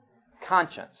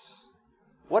conscience.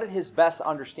 What did his best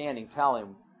understanding tell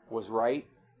him was right,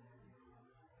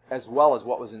 as well as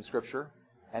what was in Scripture,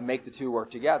 and make the two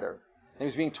work together? And he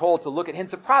was being told to look at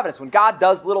hints of providence. When God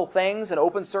does little things and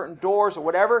opens certain doors or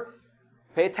whatever,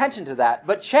 pay attention to that.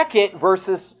 But check it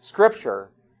versus Scripture.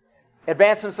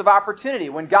 Advancements of opportunity.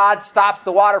 When God stops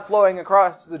the water flowing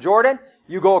across the Jordan,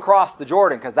 you go across the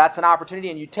Jordan because that's an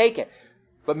opportunity and you take it.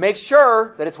 But make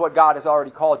sure that it's what God has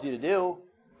already called you to do.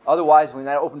 Otherwise, when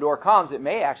that open door comes, it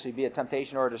may actually be a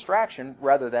temptation or a distraction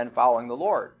rather than following the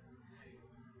Lord.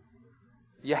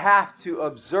 You have to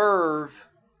observe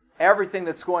everything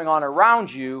that's going on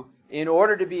around you in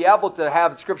order to be able to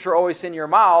have Scripture always in your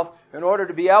mouth, in order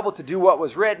to be able to do what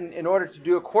was written, in order to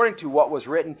do according to what was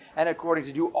written, and according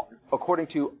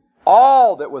to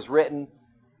all that was written,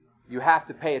 you have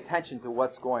to pay attention to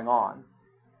what's going on.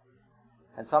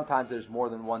 And sometimes there's more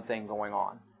than one thing going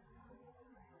on.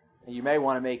 And you may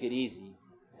want to make it easy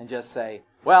and just say,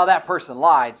 well, that person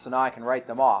lied, so now I can write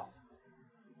them off.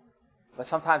 But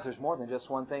sometimes there's more than just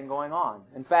one thing going on.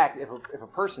 In fact, if a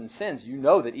person sins, you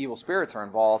know that evil spirits are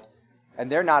involved,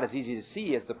 and they're not as easy to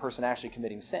see as the person actually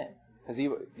committing sin. Because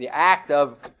the act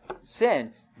of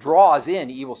sin draws in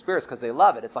evil spirits because they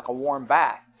love it. It's like a warm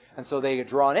bath. And so they get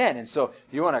drawn in. And so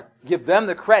you want to give them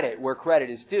the credit where credit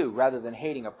is due. Rather than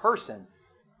hating a person,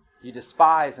 you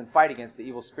despise and fight against the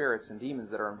evil spirits and demons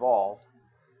that are involved.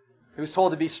 He was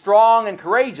told to be strong and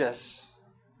courageous.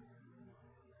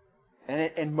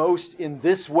 And most in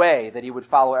this way, that he would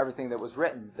follow everything that was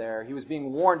written there. He was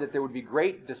being warned that there would be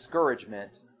great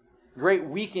discouragement, great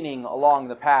weakening along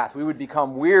the path. We would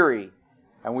become weary,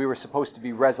 and we were supposed to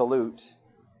be resolute.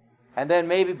 And then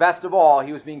maybe best of all,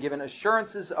 he was being given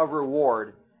assurances of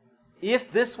reward.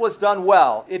 If this was done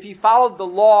well, if he followed the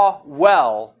law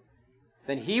well,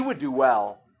 then he would do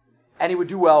well, and he would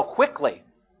do well quickly.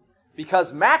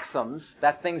 Because maxims,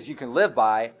 that's things you can live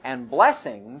by, and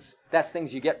blessings, that's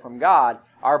things you get from God,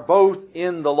 are both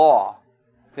in the law.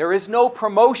 There is no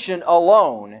promotion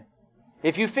alone.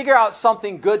 If you figure out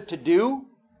something good to do,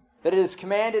 that it is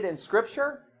commanded in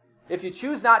Scripture, if you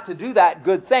choose not to do that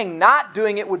good thing, not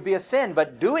doing it would be a sin,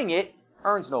 but doing it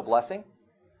earns no blessing.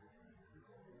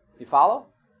 You follow?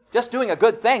 Just doing a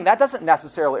good thing, that doesn't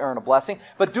necessarily earn a blessing,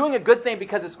 but doing a good thing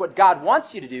because it's what God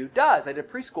wants you to do does. I did a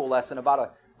preschool lesson about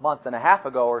a month and a half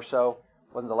ago or so.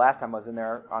 It wasn't the last time I was in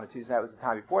there on a Tuesday night, it was the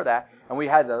time before that, and we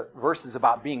had the verses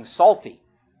about being salty,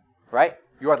 right?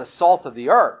 You are the salt of the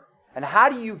earth. And how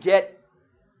do you get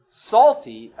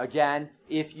salty, again,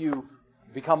 if you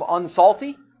become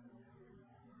unsalty?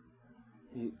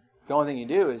 The only thing you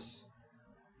do is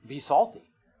be salty.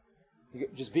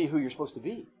 Just be who you're supposed to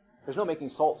be. There's no making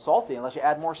salt salty unless you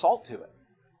add more salt to it,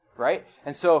 right?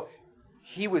 And so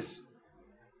he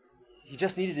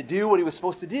just needed to do what he was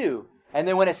supposed to do. And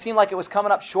then when it seemed like it was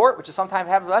coming up short, which is sometimes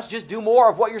happens with us, just do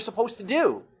more of what you're supposed to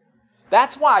do.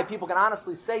 That's why people can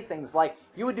honestly say things like,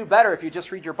 you would do better if you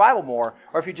just read your Bible more,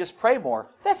 or if you just pray more.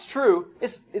 That's true.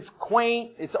 It's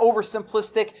quaint. It's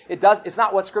oversimplistic. It's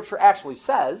not what Scripture actually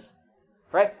says.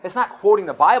 Right? It's not quoting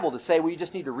the Bible to say, well, you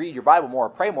just need to read your Bible more or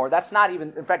pray more. That's not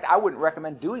even, in fact, I wouldn't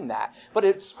recommend doing that. But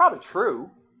it's probably true,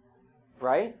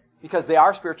 right? Because they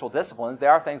are spiritual disciplines. They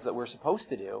are things that we're supposed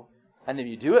to do. And if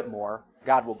you do it more,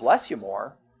 God will bless you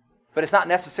more. But it's not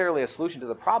necessarily a solution to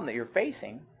the problem that you're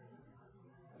facing.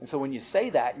 And so when you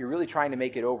say that, you're really trying to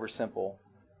make it over simple.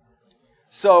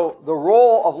 So the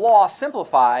role of law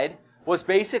simplified was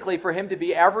basically for him to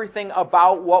be everything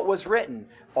about what was written.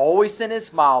 Always in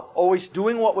his mouth, always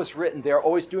doing what was written there,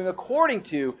 always doing according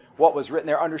to what was written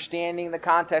there, understanding the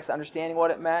context, understanding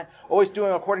what it meant, always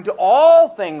doing according to all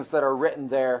things that are written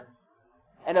there,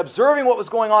 and observing what was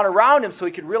going on around him so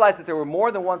he could realize that there were more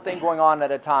than one thing going on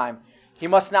at a time. He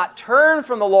must not turn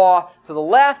from the law to the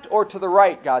left or to the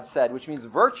right, God said, which means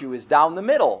virtue is down the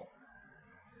middle.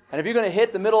 And if you're going to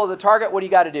hit the middle of the target, what do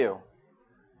you got to do?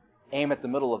 Aim at the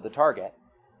middle of the target.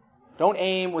 Don't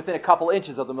aim within a couple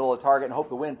inches of the middle of the target and hope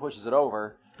the wind pushes it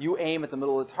over. You aim at the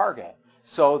middle of the target.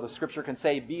 So the Scripture can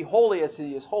say, be holy as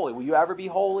he is holy. Will you ever be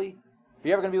holy? Are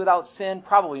you ever going to be without sin?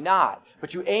 Probably not.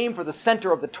 But you aim for the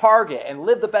center of the target and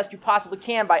live the best you possibly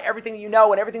can by everything that you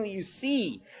know and everything that you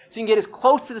see. So you can get as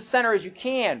close to the center as you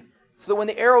can so that when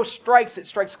the arrow strikes, it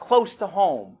strikes close to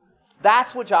home.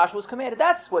 That's what Joshua's commanded.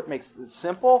 That's what makes it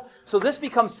simple. So this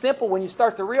becomes simple when you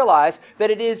start to realize that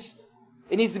it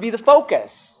needs to be the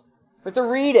focus. We have to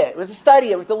read it. We have to study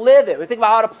it. We have to live it. We think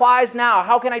about how it applies now.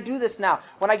 How can I do this now?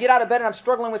 When I get out of bed and I'm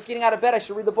struggling with getting out of bed, I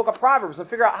should read the book of Proverbs and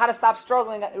figure out how to stop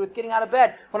struggling with getting out of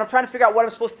bed. When I'm trying to figure out what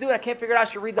I'm supposed to do and I can't figure it out, I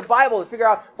should read the Bible to figure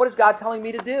out what is God telling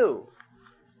me to do.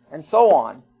 And so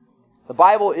on. The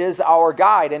Bible is our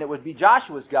guide, and it would be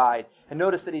Joshua's guide. And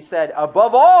notice that he said,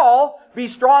 above all, be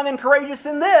strong and courageous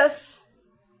in this.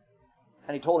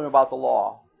 And he told him about the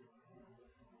law.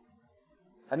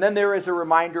 And then there is a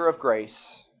reminder of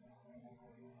grace,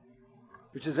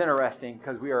 which is interesting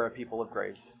because we are a people of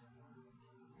grace.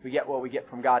 We get what we get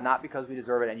from God not because we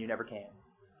deserve it, and you never can,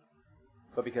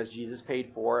 but because Jesus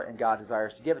paid for it and God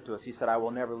desires to give it to us. He said, I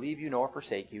will never leave you nor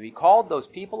forsake you. He called those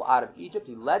people out of Egypt.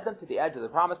 He led them to the edge of the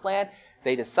promised land.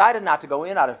 They decided not to go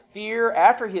in out of fear.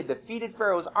 After he had defeated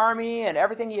Pharaoh's army and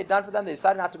everything he had done for them, they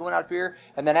decided not to go in out of fear.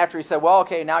 And then after he said, well,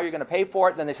 okay, now you're going to pay for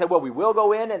it. Then they said, well, we will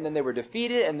go in. And then they were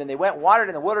defeated. And then they went and wandered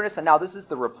in the wilderness. And now this is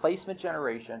the replacement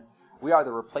generation. We are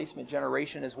the replacement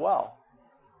generation as well.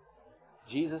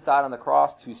 Jesus died on the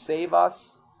cross to save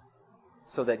us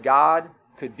so that God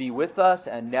could be with us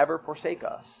and never forsake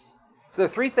us. So there are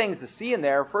three things to see in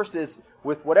there. First is,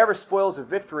 with whatever spoils of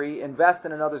victory, invest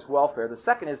in another's welfare. The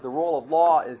second is the role of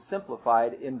law is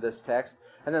simplified in this text.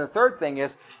 And then the third thing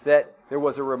is that there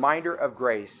was a reminder of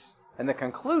grace. And the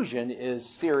conclusion is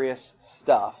serious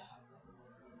stuff.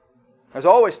 There's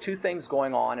always two things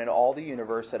going on in all the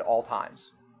universe at all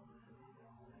times.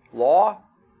 Law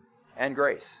and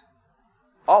grace.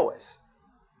 Always.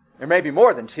 There may be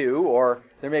more than two, or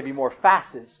there may be more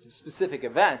facets, specific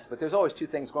events, but there's always two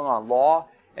things going on, law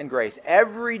and grace.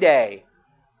 Every day,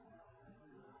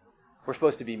 we're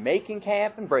supposed to be making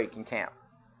camp and breaking camp.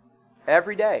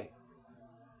 Every day.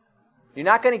 You're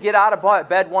not going to get out of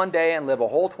bed one day and live a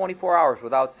whole 24 hours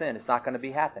without sin. It's not going to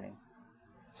be happening.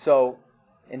 So,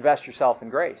 invest yourself in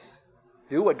grace.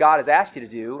 Do what God has asked you to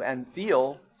do and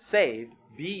feel saved,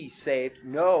 be saved,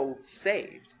 know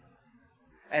saved.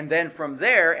 And then from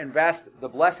there, invest the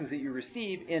blessings that you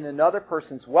receive in another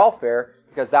person's welfare,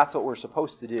 because that's what we're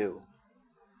supposed to do.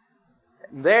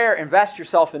 there, invest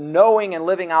yourself in knowing and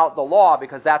living out the law,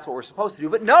 because that's what we're supposed to do.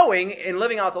 But knowing and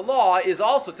living out the law is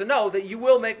also to know that you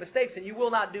will make mistakes and you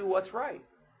will not do what's right.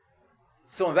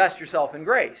 So invest yourself in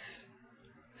grace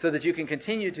so that you can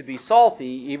continue to be salty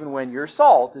even when your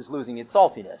salt is losing its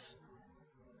saltiness.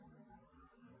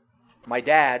 My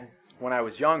dad, when I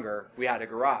was younger, we had a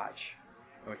garage.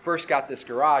 When we first got this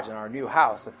garage in our new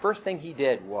house, the first thing he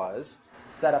did was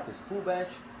set up his tool bench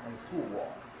and his tool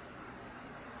wall.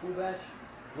 Tool bench,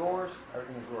 drawers,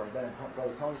 everything is drawers. Then in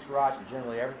Brother Tony's garage, and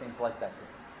generally everything's like that. So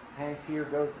it hangs here,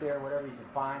 goes there, whatever you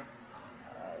can find.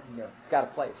 It's got a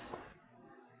place.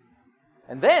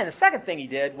 And then the second thing he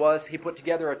did was he put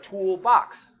together a tool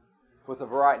box with a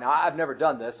variety. Now, I've never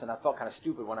done this, and I felt kind of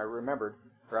stupid when I remembered,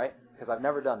 right? Because I've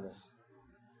never done this.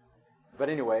 But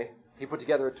anyway, he put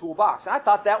together a toolbox. And I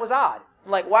thought that was odd.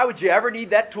 I'm like, why would you ever need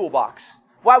that toolbox?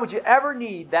 Why would you ever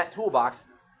need that toolbox?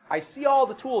 I see all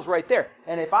the tools right there.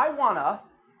 And if I want to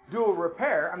do a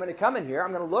repair, I'm going to come in here,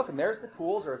 I'm going to look, and there's the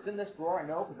tools, or it's in this drawer, I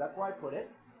know, because that's where I put it.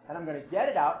 And I'm going to get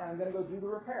it out, and I'm going to go do the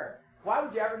repair. Why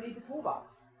would you ever need the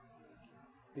toolbox?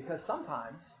 Because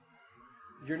sometimes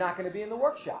you're not going to be in the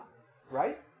workshop,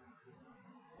 right?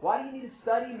 Why do you need to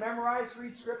study, memorize,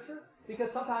 read Scripture?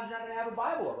 Because sometimes you're not going to have a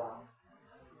Bible around.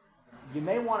 You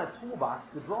may want a toolbox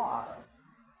to draw out of.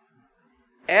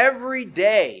 Every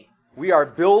day we are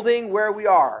building where we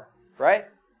are, right?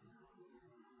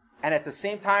 And at the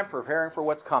same time preparing for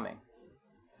what's coming.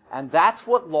 And that's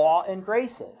what law and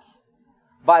grace is.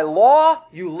 By law,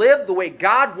 you live the way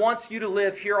God wants you to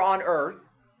live here on earth.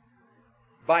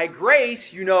 By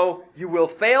grace, you know you will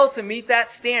fail to meet that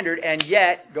standard and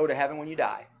yet go to heaven when you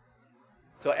die.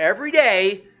 So every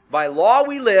day, by law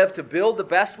we live to build the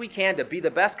best we can, to be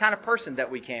the best kind of person that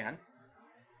we can.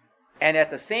 And at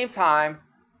the same time,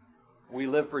 we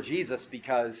live for Jesus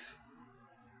because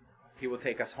He will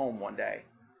take us home one day.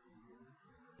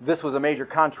 This was a major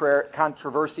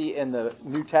controversy in the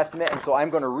New Testament, and so I'm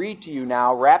going to read to you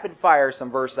now, rapid fire,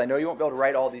 some verses. I know you won't be able to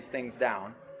write all these things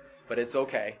down, but it's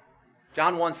okay.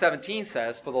 John 1:17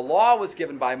 says, "For the law was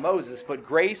given by Moses, but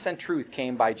grace and truth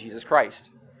came by Jesus Christ."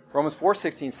 Romans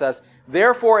 4:16 says,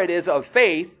 "Therefore it is of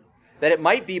faith, that it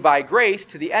might be by grace,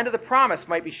 to the end of the promise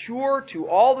might be sure to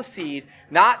all the seed,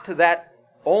 not to that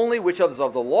only which is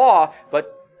of the law,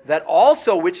 but that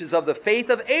also which is of the faith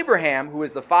of Abraham, who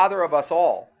is the father of us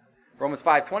all." Romans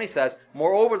 5:20 says,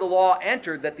 "Moreover the law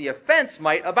entered that the offense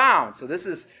might abound." So this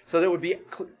is so that it would be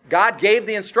God gave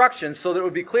the instructions so that it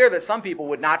would be clear that some people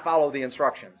would not follow the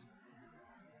instructions.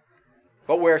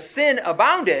 But where sin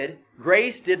abounded,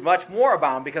 grace did much more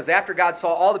abound, because after God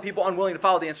saw all the people unwilling to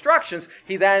follow the instructions,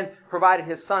 He then provided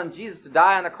His Son Jesus to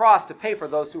die on the cross to pay for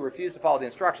those who refused to follow the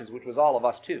instructions, which was all of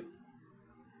us too.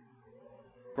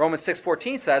 Romans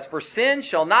 6:14 says, "For sin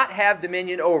shall not have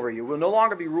dominion over you. You will no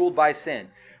longer be ruled by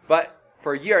sin. But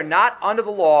for ye are not under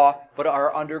the law, but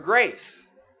are under grace."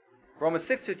 Romans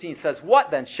 6:15 says,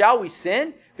 "What then? Shall we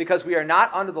sin because we are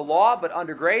not under the law, but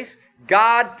under grace?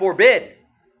 God forbid."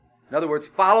 In other words,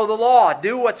 follow the law.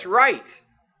 Do what's right.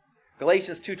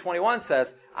 Galatians 2:21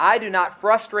 says, "I do not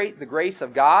frustrate the grace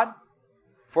of God.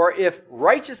 For if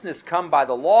righteousness come by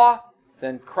the law,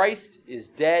 then Christ is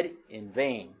dead in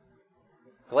vain."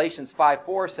 Galatians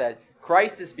 5:4 said,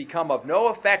 "Christ is become of no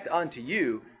effect unto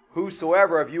you.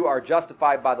 Whosoever of you are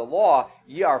justified by the law,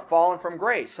 ye are fallen from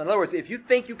grace." So in other words, if you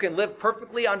think you can live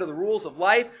perfectly under the rules of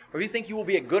life, or if you think you will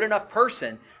be a good enough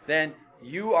person, then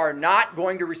you are not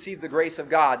going to receive the grace of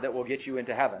God that will get you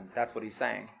into heaven. That's what he's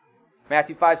saying.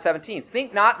 Matthew 5:17,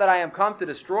 "Think not that I am come to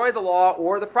destroy the law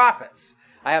or the prophets.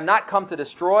 I am not come to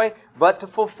destroy, but to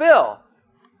fulfill."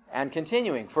 And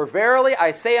continuing, "For verily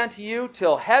I say unto you,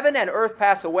 till heaven and earth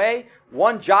pass away,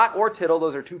 one jot or tittle,"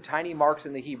 those are two tiny marks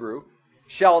in the Hebrew,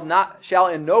 shall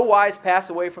in no wise pass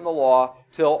away from the law,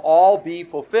 till all be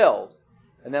fulfilled."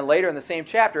 And then later in the same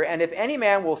chapter, "And if any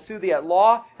man will sue thee at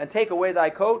law, and take away thy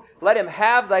coat, let him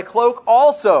have thy cloak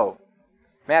also."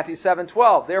 Matthew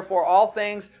 7:12, "Therefore all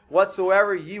things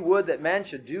whatsoever ye would that men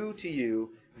should do to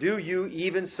you, do you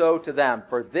even so to them.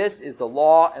 For this is the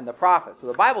law and the prophets." So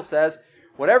the Bible says,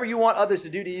 whatever you want others to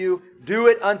do to you, do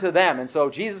it unto them. And so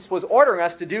Jesus was ordering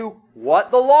us to do what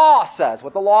the law says,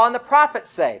 what the law and the prophets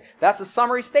say. That's a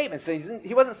summary statement. So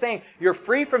he wasn't saying you're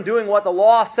free from doing what the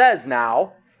law says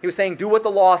now. He was saying do what the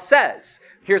law says.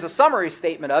 Here's a summary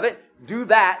statement of it. Do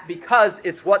that because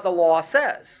it's what the law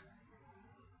says.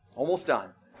 Almost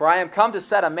done. "For I am come to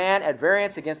set a man at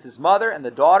variance against his mother, and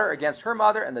the daughter against her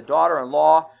mother, and the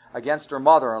daughter-in-law against her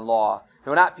mother-in-law.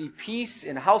 There will not be peace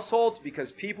in households,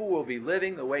 because people will be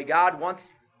living the way God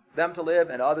wants them to live,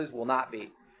 and others will not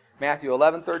be." Matthew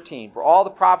 11:13, "For all the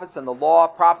prophets and the law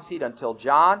prophesied until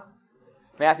John.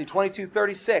 Matthew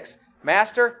 22:36.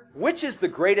 Master, which is the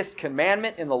greatest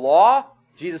commandment in the law?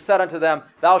 Jesus said unto them,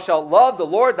 Thou shalt love the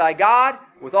Lord thy God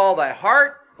with all thy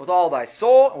heart, with all thy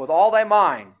soul, and with all thy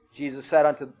mind. Jesus said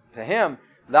unto him,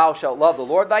 Thou shalt love the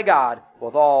Lord thy God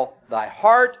with all thy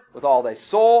heart, with all thy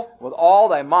soul, with all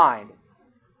thy mind.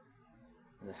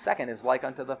 And the second is like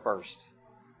unto the first.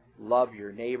 Love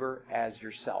your neighbor as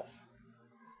yourself.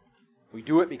 We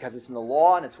do it because it's in the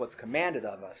law and it's what's commanded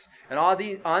of us. And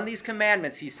on these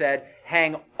commandments, he said,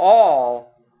 hang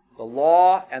all the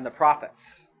law and the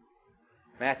prophets.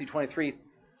 Matthew 23,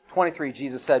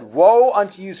 Jesus said, Woe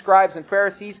unto you, scribes and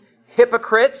Pharisees,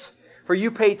 hypocrites! For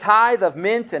you pay tithe of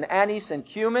mint and anise and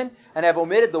cumin, and have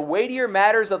omitted the weightier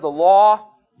matters of the law,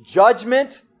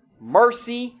 judgment,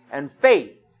 mercy, and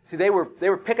faith. See, they were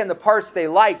picking the parts they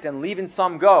liked and leaving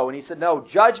some go. And he said, no,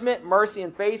 judgment, mercy,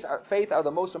 and faith are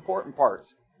the most important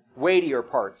parts, weightier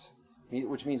parts,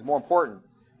 which means more important.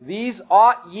 These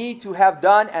ought ye to have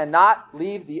done and not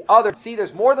leave the other. See,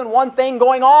 there's more than one thing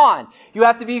going on. You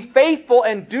have to be faithful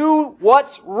and do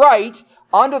what's right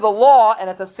under the law, and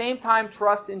at the same time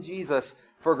trust in Jesus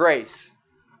for grace.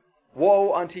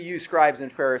 Woe unto you, scribes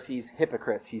and Pharisees,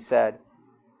 hypocrites, he said.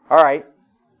 All right,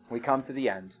 we come to the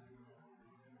end.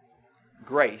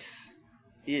 Grace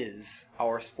is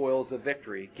our spoils of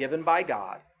victory given by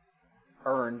God,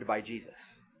 earned by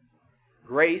Jesus.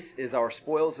 Grace is our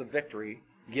spoils of victory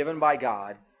given by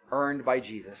God, earned by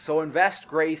Jesus. So invest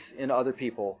grace in other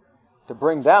people to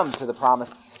bring them to the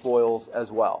promised spoils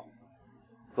as well.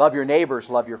 Love your neighbors,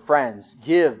 love your friends.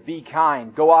 Give, be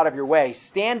kind, go out of your way.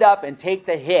 Stand up and take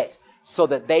the hit so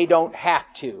that they don't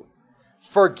have to.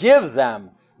 Forgive them.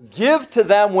 Give to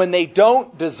them when they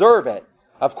don't deserve it.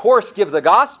 Of course, give the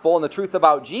gospel and the truth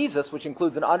about Jesus, which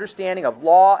includes an understanding of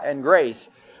law and grace.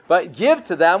 But give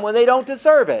to them when they don't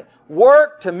deserve it.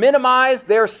 Work to minimize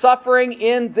their suffering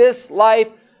in this life.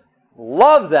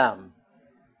 Love them.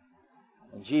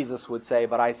 And Jesus would say,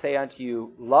 But I say unto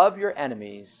you, love your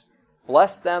enemies,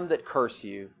 bless them that curse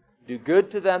you, do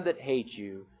good to them that hate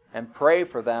you, and pray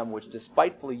for them which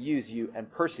despitefully use you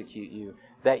and persecute you,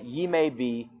 that ye may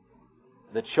be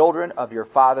the children of your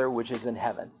Father which is in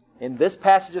heaven. In this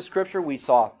passage of Scripture, we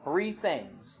saw three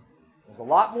things. There's a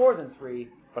lot more than three,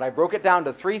 but I broke it down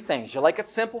to three things. You like it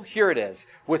simple? Here it is.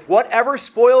 With whatever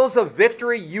spoils of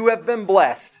victory you have been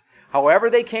blessed,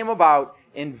 however they came about,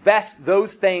 invest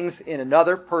those things in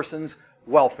another person's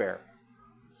welfare.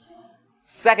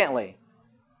 Secondly,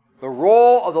 the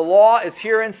role of the law is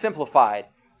herein simplified.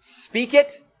 Speak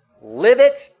it, live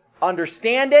it,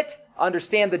 understand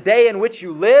the day in which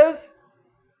you live.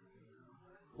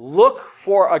 Look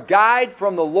for a guide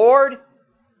from the Lord.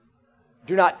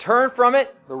 Do not turn from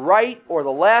it, the right or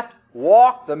the left.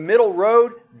 Walk the middle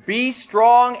road. Be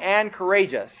strong and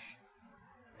courageous.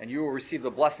 And you will receive the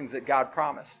blessings that God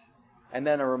promised. And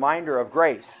then a reminder of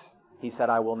grace. He said,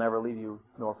 I will never leave you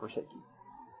nor forsake you.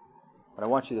 But I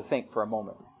want you to think for a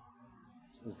moment.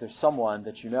 Is there someone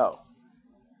that you know?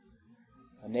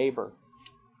 A neighbor,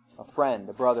 a friend,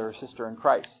 a brother or sister in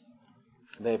Christ.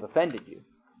 They've offended you.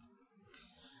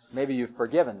 Maybe you've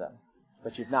forgiven them,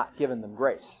 but you've not given them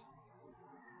grace.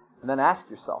 And then ask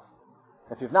yourself,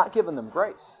 if you've not given them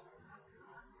grace,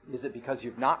 is it because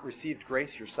you've not received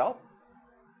grace yourself?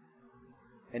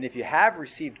 And if you have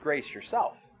received grace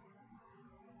yourself,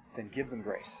 then give them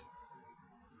grace.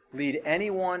 Lead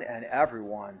anyone and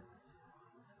everyone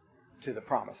to the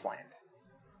promised land.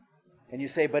 And you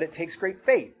say, but it takes great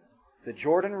faith. The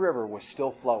Jordan River was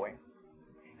still flowing.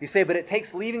 You say, but it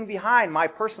takes leaving behind my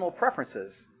personal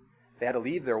preferences. They had to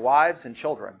leave their wives and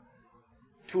children.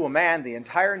 To a man, the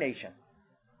entire nation.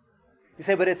 You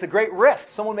say, but it's a great risk.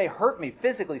 Someone may hurt me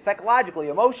physically, psychologically,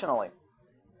 emotionally.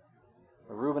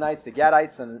 The Reubenites, the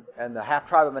Gadites, and the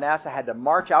half-tribe of Manasseh had to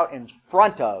march out in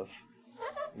front of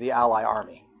the ally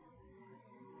army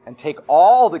and take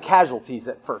all the casualties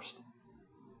at first.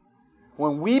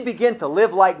 When we begin to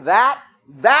live like that,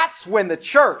 that's when the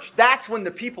church, that's when the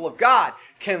people of God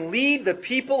can lead the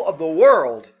people of the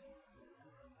world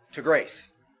to grace.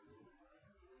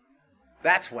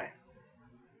 That's when.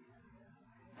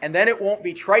 And then it won't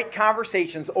be trite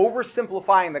conversations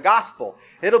oversimplifying the gospel.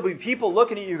 It'll be people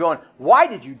looking at you going, why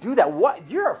did you do that? What?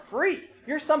 You're a freak.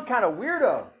 You're some kind of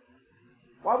weirdo.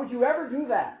 Why would you ever do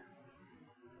that?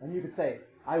 And you could say,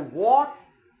 I walk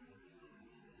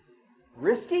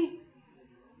risky.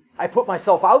 I put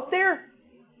myself out there.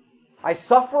 I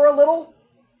suffer a little.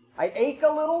 I ache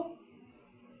a little.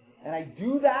 And I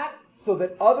do that so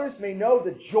that others may know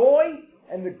the joy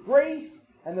and the grace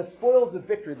and the spoils of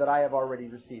victory that I have already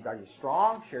received. Are you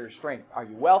strong? Share your strength. Are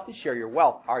you wealthy? Share your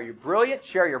wealth. Are you brilliant?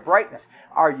 Share your brightness.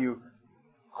 Are you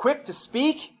quick to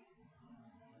speak?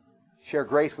 Share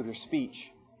grace with your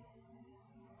speech.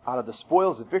 Out of the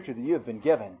spoils of victory that you have been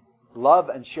given, love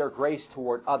and share grace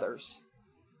toward others.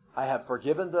 I have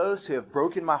forgiven those who have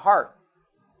broken my heart.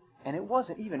 And it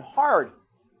wasn't even hard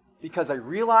because I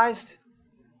realized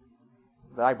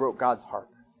that I broke God's heart.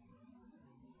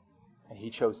 And He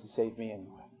chose to save me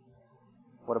anyway.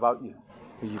 What about you?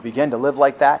 Will you begin to live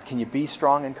like that? Can you be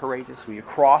strong and courageous? Will you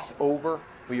cross over?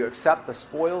 Will you accept the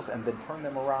spoils and then turn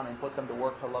them around and put them to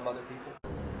work to love other people?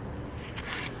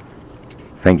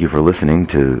 Thank you for listening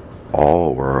to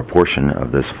all or a portion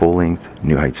of this full-length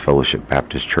New Heights Fellowship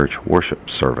Baptist Church worship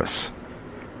service.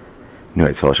 New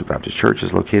Heights Fellowship Baptist Church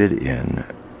is located in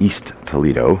East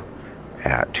Toledo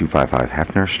at 255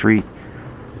 Hefner Street,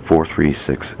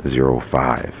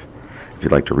 43605. If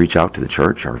you'd like to reach out to the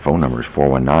church, our phone number is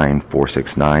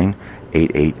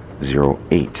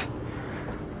 419-469-8808.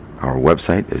 Our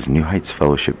website is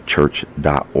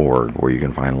newheightsfellowshipchurch.org, where you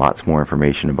can find lots more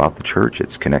information about the church,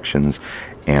 its connections,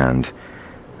 and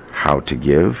how to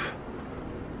give.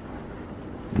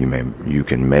 You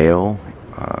can mail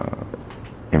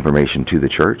information to the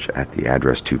church at the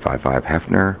address 255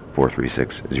 Hefner,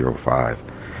 43605.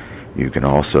 You can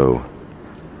also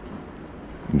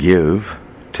give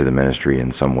to the ministry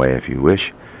in some way if you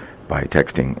wish by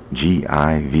texting GIVE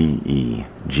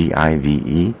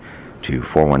to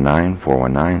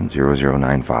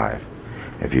 419-419-0095.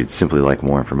 If you'd simply like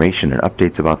more information and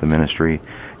updates about the ministry,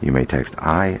 you may text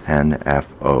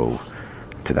INFO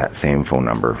to that same phone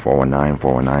number,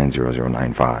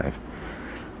 419-419-0095.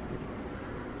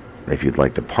 If you'd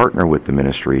like to partner with the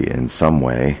ministry in some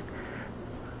way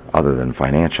other than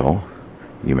financial,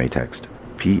 you may text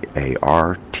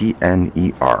PARTNER,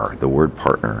 the word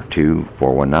partner, to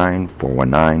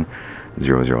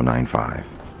 419-419-0095.